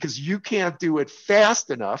 because you can't do it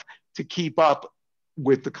fast enough to keep up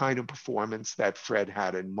with the kind of performance that Fred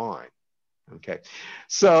had in mind. Okay,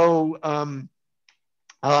 so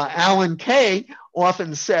Alan Kay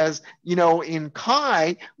often says, you know, in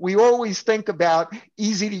Chi, we always think about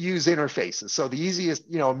easy to use interfaces. So the easiest,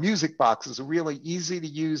 you know, music box is a really easy to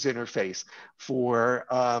use interface for,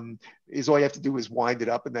 is all you have to do is wind it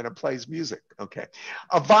up and then it plays music. Okay.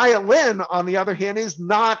 A violin, on the other hand, is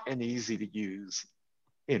not an easy to use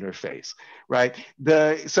interface, right?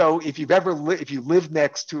 So if you live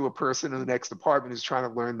next to a person in the next apartment who's trying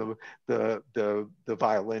to learn the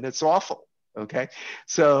violin, it's awful. Okay,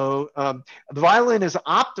 so the violin is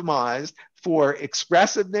optimized for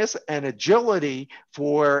expressiveness and agility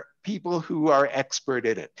for people who are expert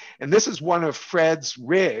in it. And this is one of Fred's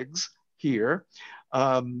rigs here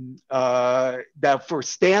that for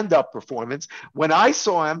stand-up performance. When I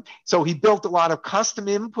saw him, so he built a lot of custom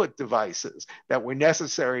input devices that were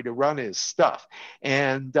necessary to run his stuff.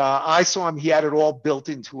 And I saw him, he had it all built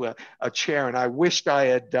into a chair, and I wished I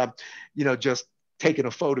had, you know, just taken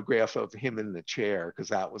a photograph of him in the chair, because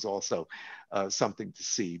that was also something to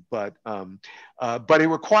see. But it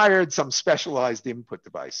required some specialized input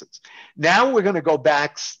devices. Now we're going to go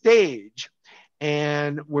backstage,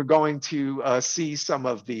 and we're going to see some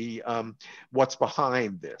of the what's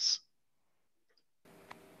behind this.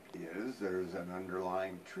 There's an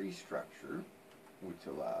underlying tree structure which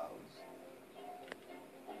allows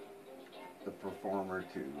the performer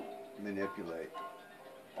to manipulate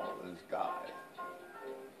all those guys.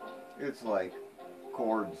 It's like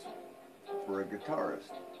chords for a guitarist.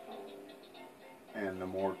 And the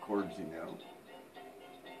more chords you know,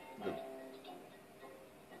 the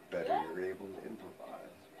better you're able to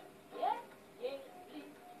improvise.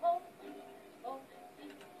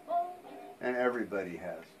 And everybody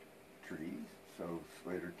has trees, so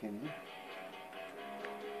Slater-Kinney.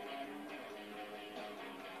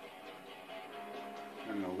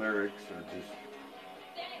 And the lyrics are just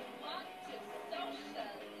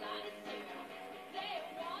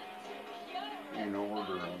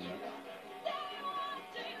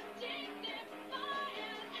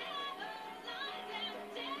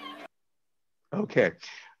Okay.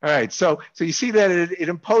 All right. So you see that it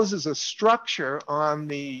imposes a structure on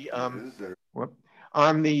the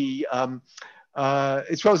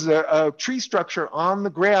it supposes a tree structure on the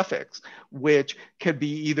graphics, which could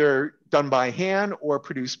be either done by hand or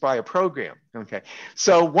produced by a program. Okay.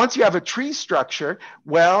 So once you have a tree structure,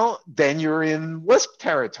 well, then you're in Lisp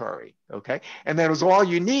territory. Okay. And then all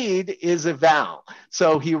you need is a val.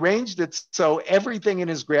 So he arranged it so everything in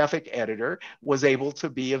his graphic editor was able to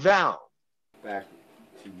be a val. Back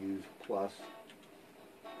to use plus.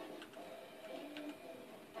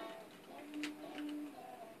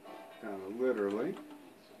 Kind of literally.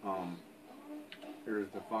 Here's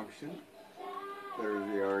the function. There's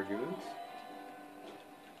the arguments.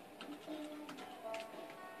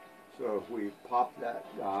 So if we pop that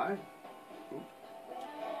guy,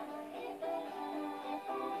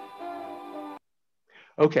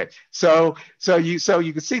 okay, so you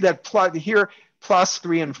can see that here plus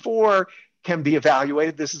 3 and 4 can be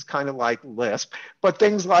evaluated. This is kind of like Lisp, but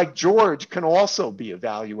things like George can also be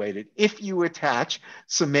evaluated if you attach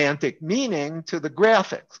semantic meaning to the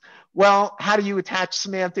graphics. Well, how do you attach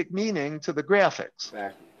semantic meaning to the graphics?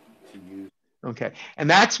 back to use. Okay, and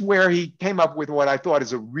that's where he came up with what I thought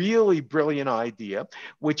is a really brilliant idea,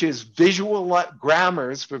 which is visual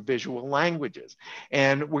grammars for visual languages.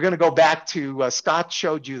 And we're going to go back to, Scott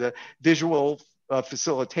showed you the visual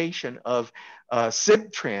facilitation of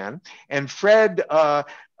Sibtran, and Fred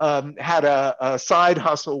had a side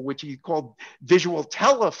hustle which he called visual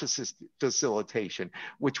telefacilitation,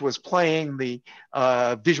 which was playing the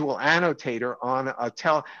visual annotator on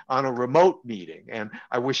a remote meeting. And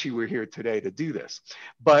I wish he were here today to do this.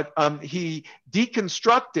 But he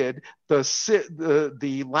deconstructed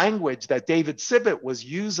the language that David Sibbett was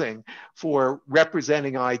using for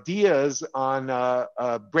representing ideas on a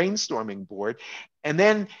brainstorming board. And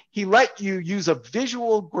then he let you use a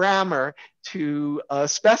visual grammar to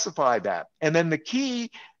specify that. And then the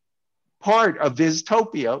key part of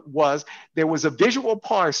Vistopia was there was a visual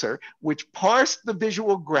parser which parsed the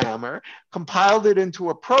visual grammar, compiled it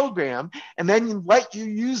into a program, and then let you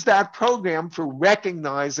use that program for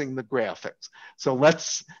recognizing the graphics. So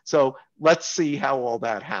let's see how all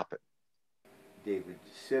that happened. David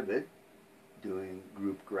Sibbett doing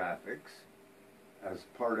group graphics. As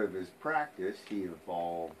part of his practice, he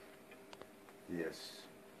evolved this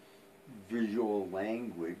visual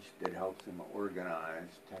language that helps him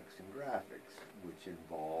organize text and graphics, which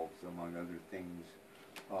involves, among other things,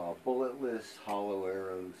 bullet lists, hollow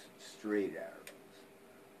arrows, straight arrows.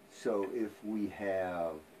 So if we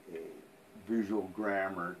have a visual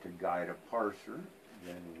grammar to guide a parser,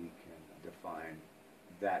 then we can define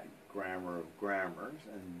that grammar of grammars,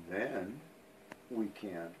 and then we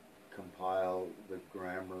can compile the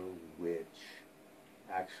grammar which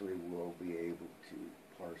actually will be able to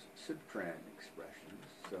parse Sibtran expressions.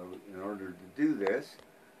 So in order to do this,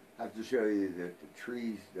 I have to show you that the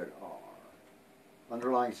trees that are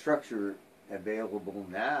underlying structure available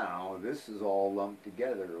now, this is all lumped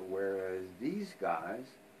together, whereas these guys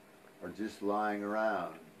are just lying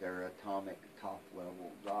around. They're atomic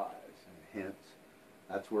top-level guys, and hence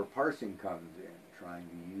that's where parsing comes in, trying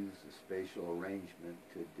to use the spatial arrangement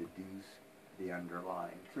to deduce the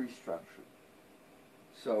underlying tree structure.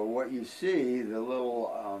 So what you see, the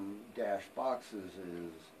little dashed boxes,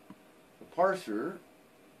 is the parser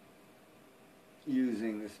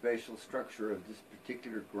using the spatial structure of this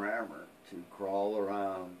particular grammar to crawl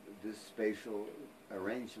around this spatial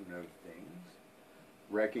arrangement of things,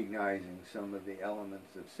 recognizing some of the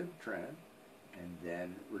elements of Sibtran, and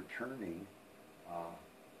then returning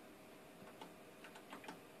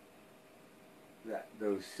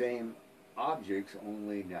those same objects,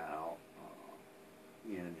 only now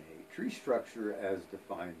in a tree structure as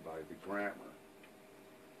defined by the grammar.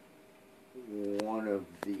 One of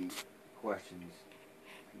the questions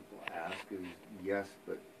people ask is, yes,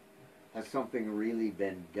 but has something really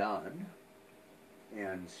been done?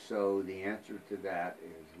 And so the answer to that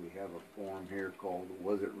is we have a form here called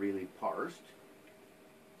Was It Really Parsed?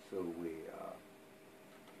 So we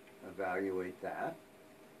evaluate that,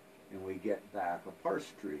 and we get back a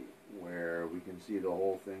parse tree where we can see the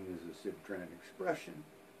whole thing is a Sibtran expression,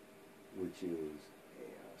 which is a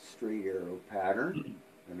straight arrow pattern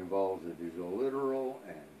that involves a visual literal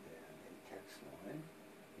and then a text line,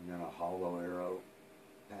 and then a hollow arrow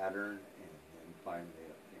pattern, and then finally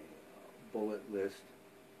a bullet list,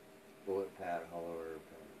 bullet pad, hollow arrow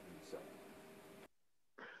pattern, and so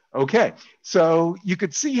Okay, so you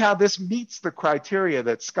could see how this meets the criteria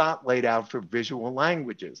that Scott laid out for visual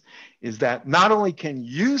languages, is that not only can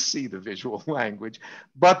you see the visual language,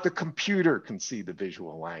 but the computer can see the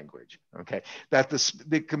visual language, okay? That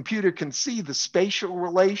the computer can see the spatial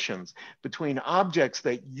relations between objects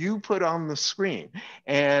that you put on the screen.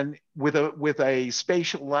 And with a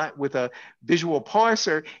visual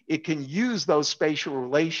parser, it can use those spatial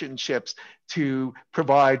relationships to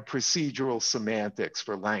provide procedural semantics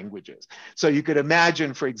for languages. So you could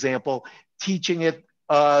imagine, for example, teaching it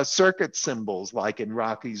circuit symbols like in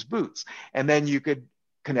Rocky's Boots, and then you could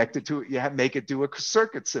connect it to, make it do a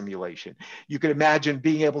circuit simulation. You could imagine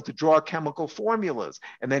being able to draw chemical formulas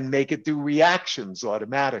and then make it do reactions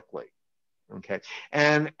automatically, okay?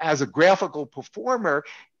 And as a graphical performer,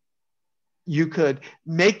 you could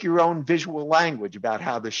make your own visual language about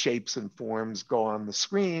how the shapes and forms go on the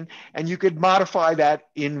screen, and you could modify that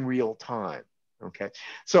in real time, okay?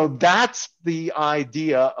 So that's the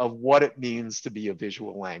idea of what it means to be a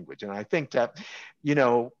visual language. And I think that, you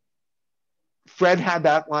know, Fred had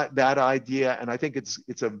that idea, and I think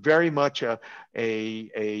it's a very much a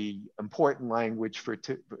important language for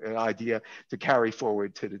an idea to carry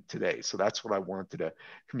forward to today. So that's what I wanted to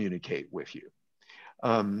communicate with you.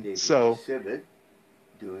 So, Civet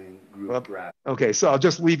doing group graphics. Okay, so I'll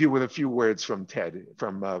just leave you with a few words from Fred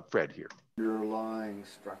here. Underlying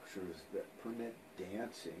structures that permit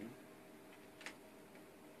dancing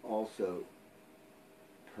also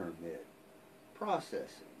permit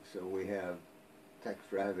processing. So we have text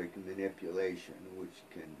graphic manipulation, which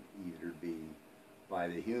can either be by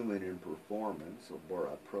the human in performance or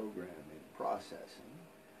a program in processing.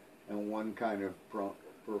 And one kind of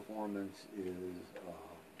performance is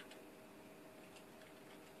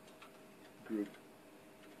group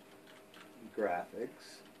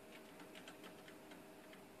graphics,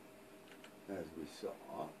 as we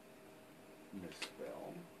saw,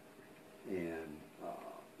 misspell, and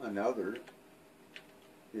another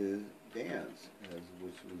is dance,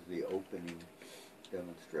 which was the opening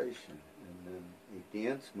demonstration, and then a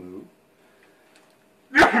dance move.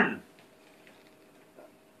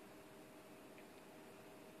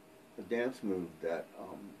 A dance move that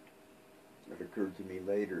occurred to me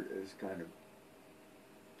later is kind of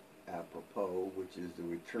apropos, which is that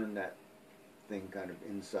we turn that thing kind of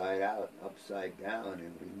inside out, upside down,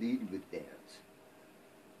 and we lead with dance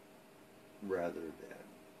rather than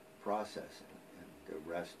processing, and the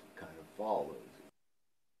rest kind of follows.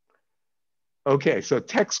 Okay, so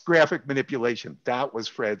text graphic manipulation, that was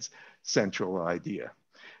Fred's central idea.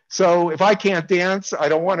 So if I can't dance, I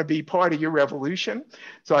don't want to be part of your revolution.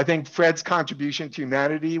 So I think Fred's contribution to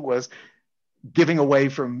humanity was giving away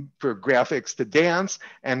for graphics to dance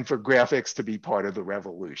and for graphics to be part of the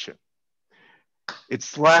revolution.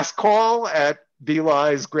 It's last call at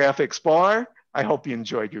BayCHI's Graphics Bar. I hope you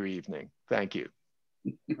enjoyed your evening. Thank you.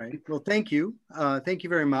 Right. Well, thank you. Thank you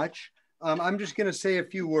very much. I'm just going to say a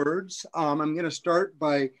few words. I'm going to start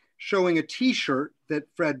by showing a t-shirt that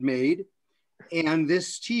Fred made. And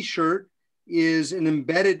this t-shirt is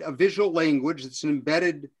a visual language. It's an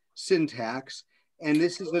embedded syntax. And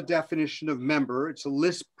this is a definition of member. It's a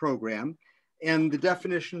Lisp program. And the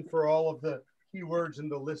definition for all of the keywords in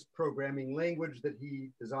the Lisp programming language that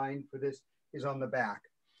he designed for this is on the back.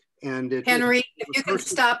 And Henry, if you can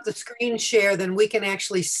stop the screen share, then we can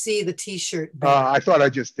actually see the t-shirt. I thought I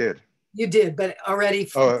just did. You did, but already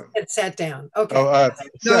it sat down. Okay. No,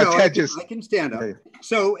 I can stand up.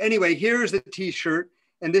 So anyway, here's the t-shirt.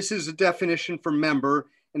 And this is a definition for member.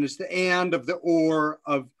 And it's the and of the or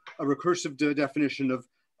of a recursive definition of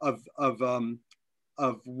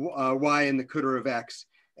y and the coulter of x.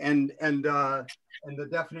 And the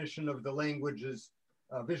definition of the language is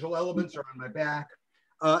visual elements are on my back.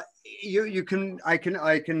 I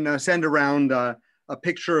can send around a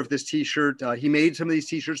picture of this t-shirt. He made some of these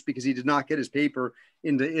t-shirts because he did not get his paper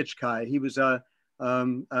into BayCHI. He was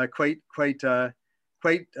quite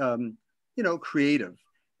creative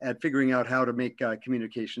at figuring out how to make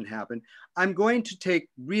communication happen. I'm going to take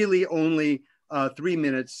really only 3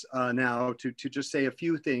 minutes now to just say a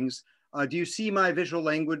few things. Do you see my visual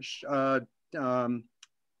language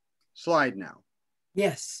slide now?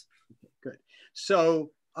 Yes. Good.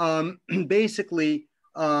 So basically,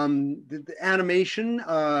 the animation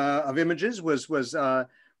of images was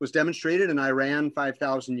demonstrated in Iran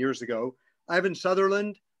 5,000 years ago. Ivan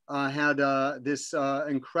Sutherland had this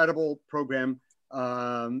incredible program,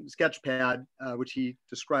 Sketchpad, which he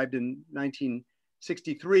described in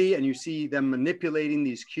 1963, and you see them manipulating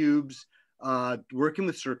these cubes, working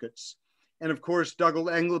with circuits. And of course,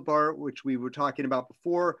 Douglas Engelbart, which we were talking about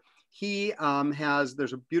before, he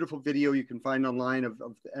there's a beautiful video you can find online of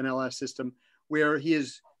the NLS system where he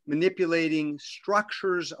is manipulating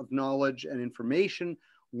structures of knowledge and information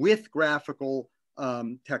with graphical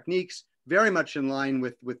techniques, very much in line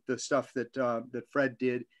with the stuff that that Fred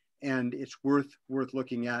did, and it's worth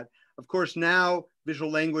looking at. Of course, now visual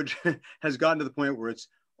language has gotten to the point where it's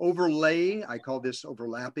overlay. I call this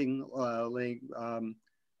overlapping,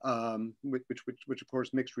 which of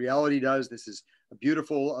course mixed reality does. This is a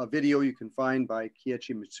beautiful video you can find by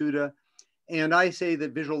Keiichi Mitsuda. And I say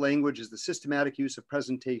that visual language is the systematic use of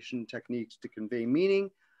presentation techniques to convey meaning.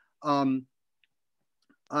 I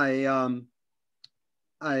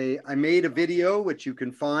made a video which you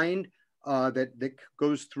can find that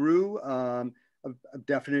goes through a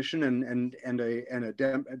definition and a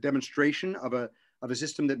demonstration of a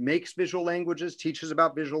system that makes visual languages, teaches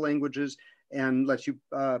about visual languages, and lets you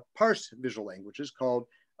parse visual languages, called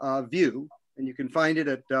View. And you can find it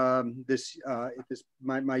at my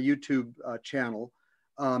YouTube channel.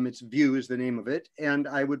 It's View is the name of it. And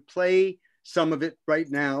I would play some of it right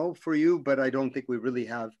now for you, but I don't think we really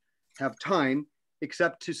have time,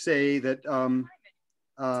 except to say that,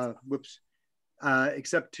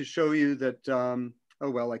 except to show you that, oh,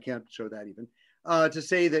 well, I can't show that even, to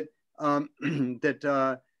say that,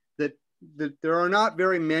 that there are not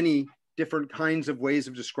very many different kinds of ways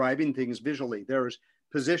of describing things visually. There's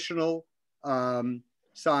positional,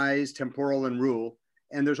 size, temporal, and rule.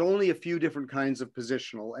 And there's only a few different kinds of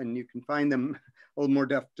positional, and you can find them a little more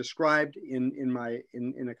described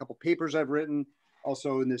in a couple papers I've written,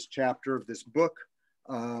 also in this chapter of this book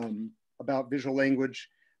about visual language.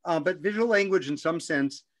 But visual language, in some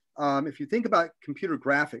sense, if you think about computer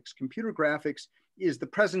graphics is the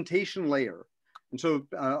presentation layer. And so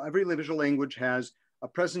every visual language has a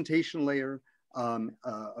presentation layer,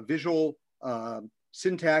 a visual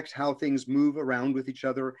syntax, how things move around with each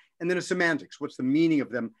other, and then a semantics, what's the meaning of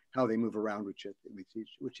them, how they move around with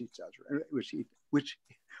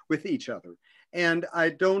each other. And I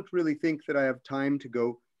don't really think that I have time to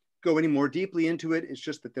go any more deeply into it. It's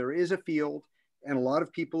just that there is a field, and a lot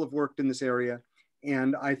of people have worked in this area.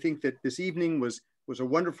 And I think that this evening was a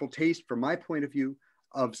wonderful taste, from my point of view,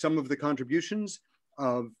 of some of the contributions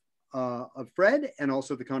of Fred, and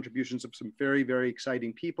also the contributions of some very, very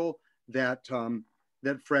exciting people that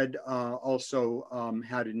that Fred also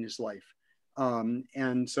had in his life.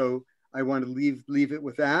 And so I want to leave it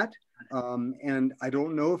with that. And I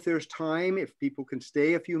don't know if there's time, if people can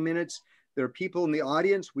stay a few minutes. There are people in the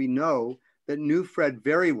audience we know that knew Fred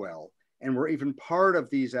very well and were even part of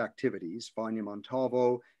these activities, Vanya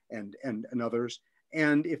Montalvo and others.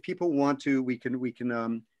 And if people want to, we can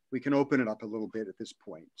open it up a little bit at this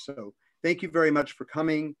point. So thank you very much for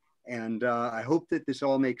coming. And I hope that this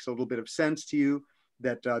all makes a little bit of sense to you,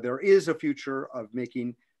 that there is a future of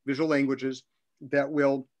making visual languages that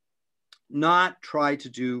will not try to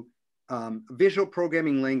do visual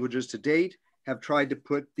programming languages to date, have tried to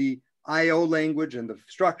put the IO language and the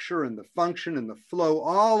structure and the function and the flow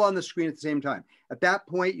all on the screen at the same time. At that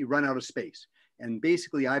point, you run out of space. And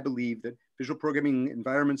basically, I believe that visual programming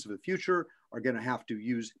environments of the future are going to have to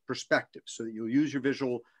use perspective, so that you'll use your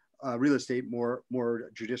visual real estate more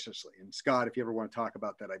judiciously. And Scott, if you ever want to talk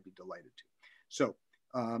about that, I'd be delighted to. So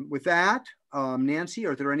with that, Nancy,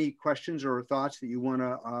 are there any questions or thoughts that you want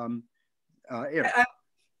to air?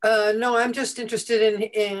 No, I'm just interested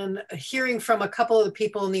in hearing from a couple of the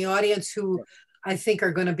people in the audience who I think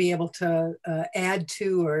are going to be able to add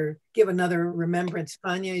to or give another remembrance.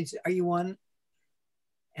 Vanya, are you one?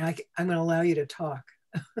 And I'm going to allow you to talk.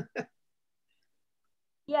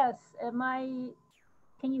 Yes,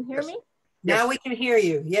 can you hear me? Now we can hear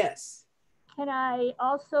you, yes. Can I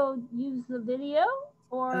also use the video,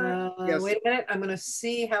 or? Yes. Wait a minute, I'm going to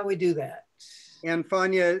see how we do that. And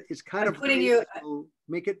Vanya, it's kind of putting you. So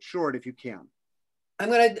make it short if you can.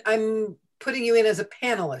 I'm putting you in as a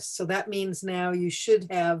panelist, so that means now you should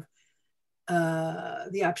have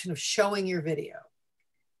the option of showing your video.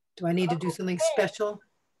 Do I need to do something special?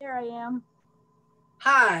 Here I am.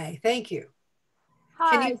 Hi, thank you.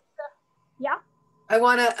 Hi. Yeah. I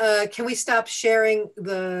want to. Can we stop sharing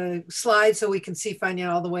the slides so we can see Vanya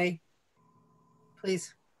all the way,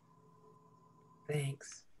 please?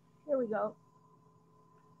 Thanks. Here we go.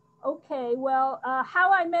 Okay, well,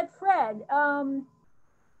 how I met Fred.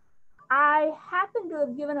 I happened to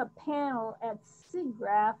have given a panel at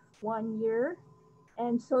SIGGRAPH one year,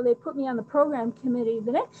 and so they put me on the program committee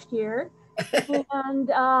the next year.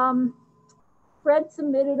 And Fred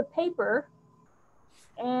submitted a paper,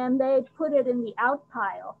 and they put it in the out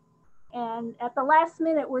pile. And at the last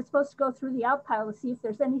minute, we're supposed to go through the out pile to see if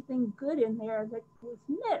there's anything good in there that was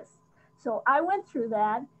missed. So I went through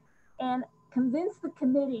that, and convinced the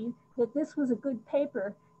committee that this was a good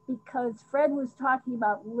paper because Fred was talking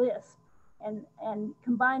about Lisp and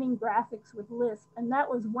combining graphics with Lisp. And that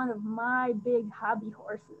was one of my big hobby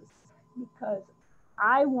horses because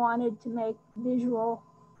I wanted to make visual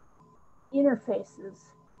interfaces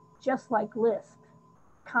just like Lisp,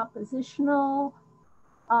 compositional,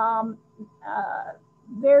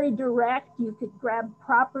 very direct. You could grab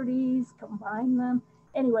properties, combine them.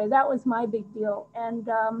 Anyway, that was my big deal. And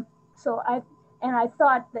so I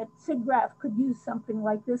thought that SIGGRAPH could use something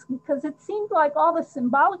like this because it seemed like all the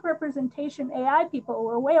symbolic representation AI people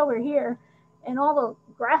were way over here and all the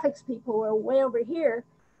graphics people were way over here.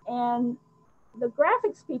 And the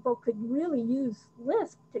graphics people could really use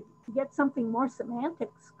Lisp to get something more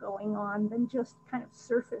semantics going on than just kind of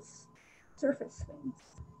surface things.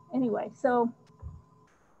 Anyway, so,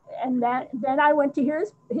 and then I went to hear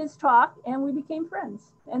his talk and we became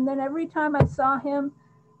friends. And then every time I saw him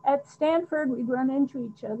at Stanford, we'd run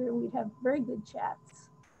into each other. We'd have very good chats.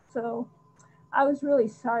 So I was really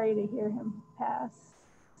sorry to hear him pass.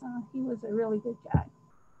 He was a really good guy.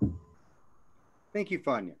 Thank you,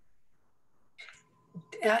 Fania.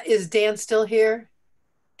 Is Dan still here?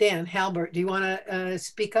 Dan Halbert, do you want to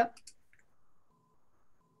speak up?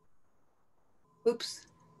 Oops.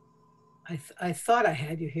 I thought I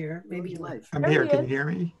had you here. Maybe you left. I'm here. Can you hear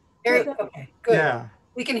me? Okay, good. Yeah.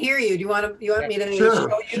 We can hear you. Do you want me to Sure,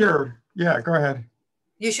 show you? Sure. Yeah, go ahead.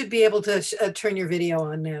 You should be able to turn your video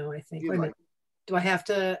on now, I think. Wait a minute. Do I have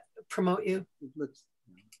to promote you? I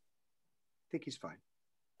think he's fine.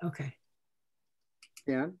 Okay.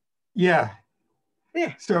 Dan? Yeah.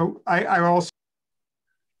 Yeah. So I also.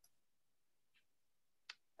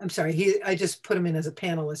 I'm sorry. I just put him in as a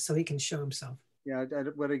panelist so he can show himself. Yeah, I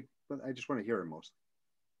just want to hear him mostly.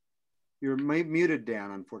 You're muted,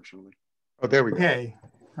 Dan, unfortunately. Oh, there we go. Okay.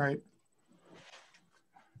 All right.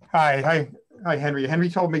 Hi, Henry. Henry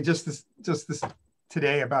told me just this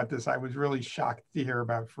today about this. I was really shocked to hear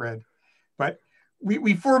about Fred, but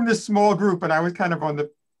we formed this small group, and I was kind of on the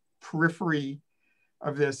periphery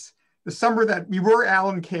of this. The summer that we were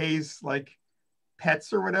Alan Kay's like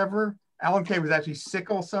pets or whatever. Alan Kay was actually sick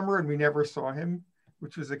all summer, and we never saw him,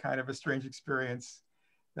 which was a kind of a strange experience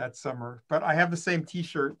that summer. But I have the same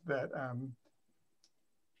T-shirt that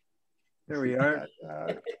there we are.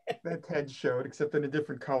 That Ted showed, except in a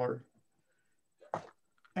different color.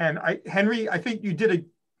 And Henry, I think you did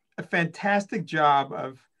a fantastic job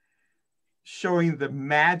of showing the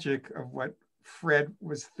magic of what Fred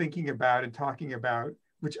was thinking about and talking about,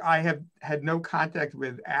 which I have had no contact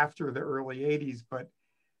with after the early 80s, but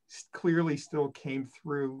clearly still came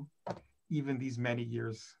through even these many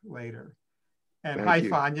years later. And Thank hi, you.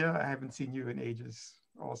 Fania. I haven't seen you in ages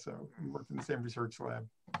also. We worked in the same research lab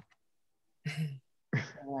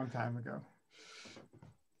a long time ago.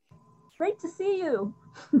 Great to see you.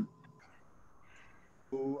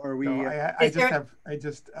 Are we? No,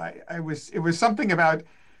 it was something about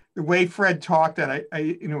the way Fred talked, and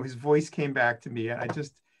his voice came back to me,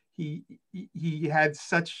 and he had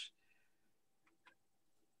such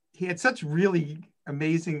really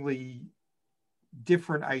amazingly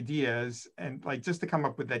different ideas, and like just to come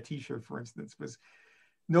up with that T-shirt, for instance, was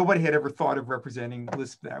nobody had ever thought of representing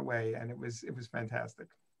Lisp that way, and it was fantastic.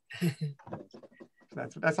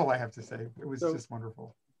 That's all I have to say. It was just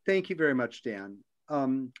wonderful. Thank you very much, Dan.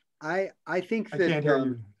 I think that I can't hear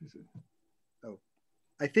you.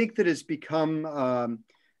 I think that it's become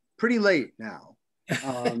pretty late now,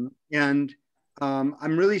 and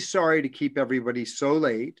I'm really sorry to keep everybody so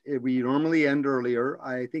late. We normally end earlier.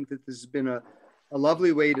 I think that this has been a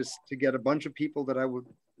lovely way to get a bunch of people that I would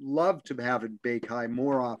love to have at BayCHI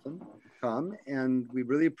more often come, and we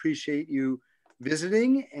really appreciate you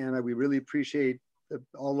visiting, and we really appreciate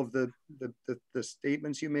all of the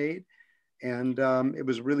statements you made. And it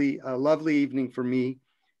was really a lovely evening for me.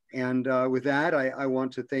 And with that, I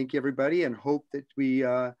want to thank everybody and hope that we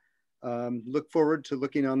look forward to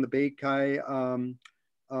looking on the BayCHI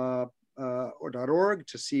 .org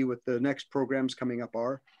to see what the next programs coming up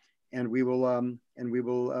are. And we will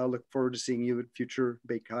look forward to seeing you at future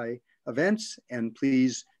BayCHI events. And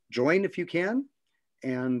please join if you can,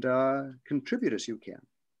 and contribute as you can.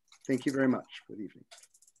 Thank you very much for the evening.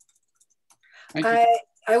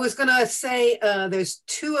 I was going to say there's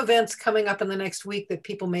 2 events coming up in the next week that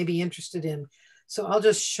people may be interested in. So I'll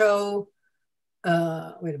just show,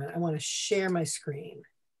 wait a minute, I want to share my screen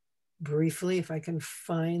briefly if I can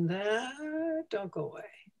find that. Don't go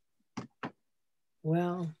away.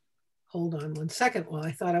 Well, hold on one second. Well,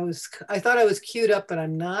 I thought I was queued up, but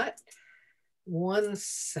I'm not. 1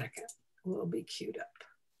 second, we'll be queued up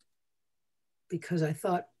because I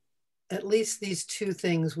thought at least these two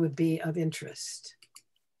things would be of interest.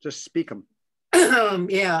 Just speak them.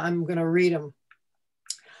 Yeah, I'm going to read them.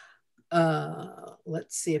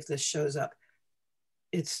 Let's see if this shows up.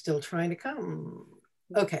 It's still trying to come.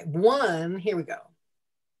 Okay, one, here we go.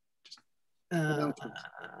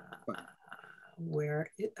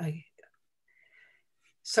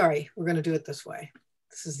 Sorry, we're going to do it this way.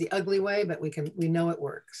 This is the ugly way, but we know it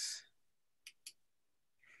works.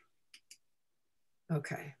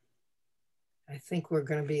 Okay, I think we're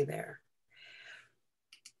going to be there.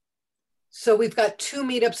 So we've got 2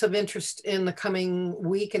 meetups of interest in the coming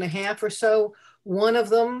week and a half or so. One of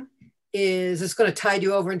them is, it's going to tide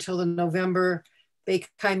you over until the November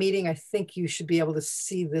BayCHI meeting. I think you should be able to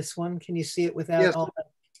see this one. Can you see it without all the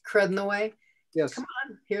crud in the way? Yes. Come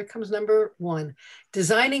on, here comes number 1.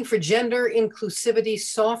 Designing for Gender Inclusivity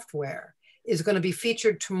Software is going to be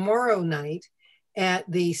featured tomorrow night at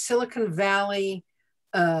the Silicon Valley,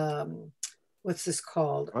 what's this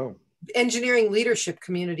called? Oh. Engineering Leadership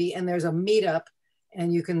Community, and there's a meetup,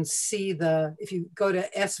 and you can see if you go to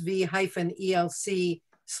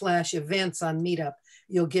sv-elc/events on Meetup,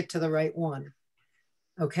 you'll get to the right one.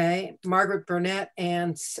 Okay, Margaret Burnett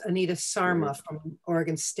and Anita Sarma from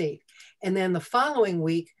Oregon State. And then the following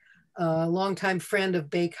week, a longtime friend of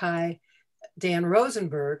BayCHI, Dan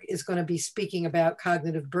Rosenberg, is going to be speaking about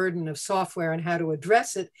cognitive burden of software and how to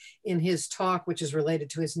address it in his talk, which is related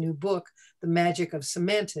to his new book, The Magic of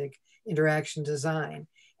Semantic Interaction Design.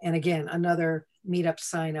 And again, another meetup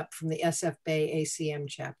sign up from the SF Bay ACM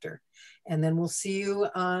chapter. And then we'll see you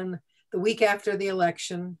on the week after the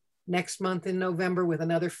election, next month in November, with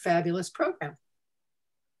another fabulous program.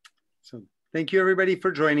 So thank you everybody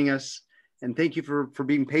for joining us. And thank you for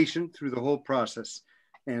being patient through the whole process.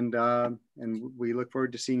 And we look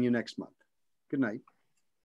forward to seeing you next month. Good night.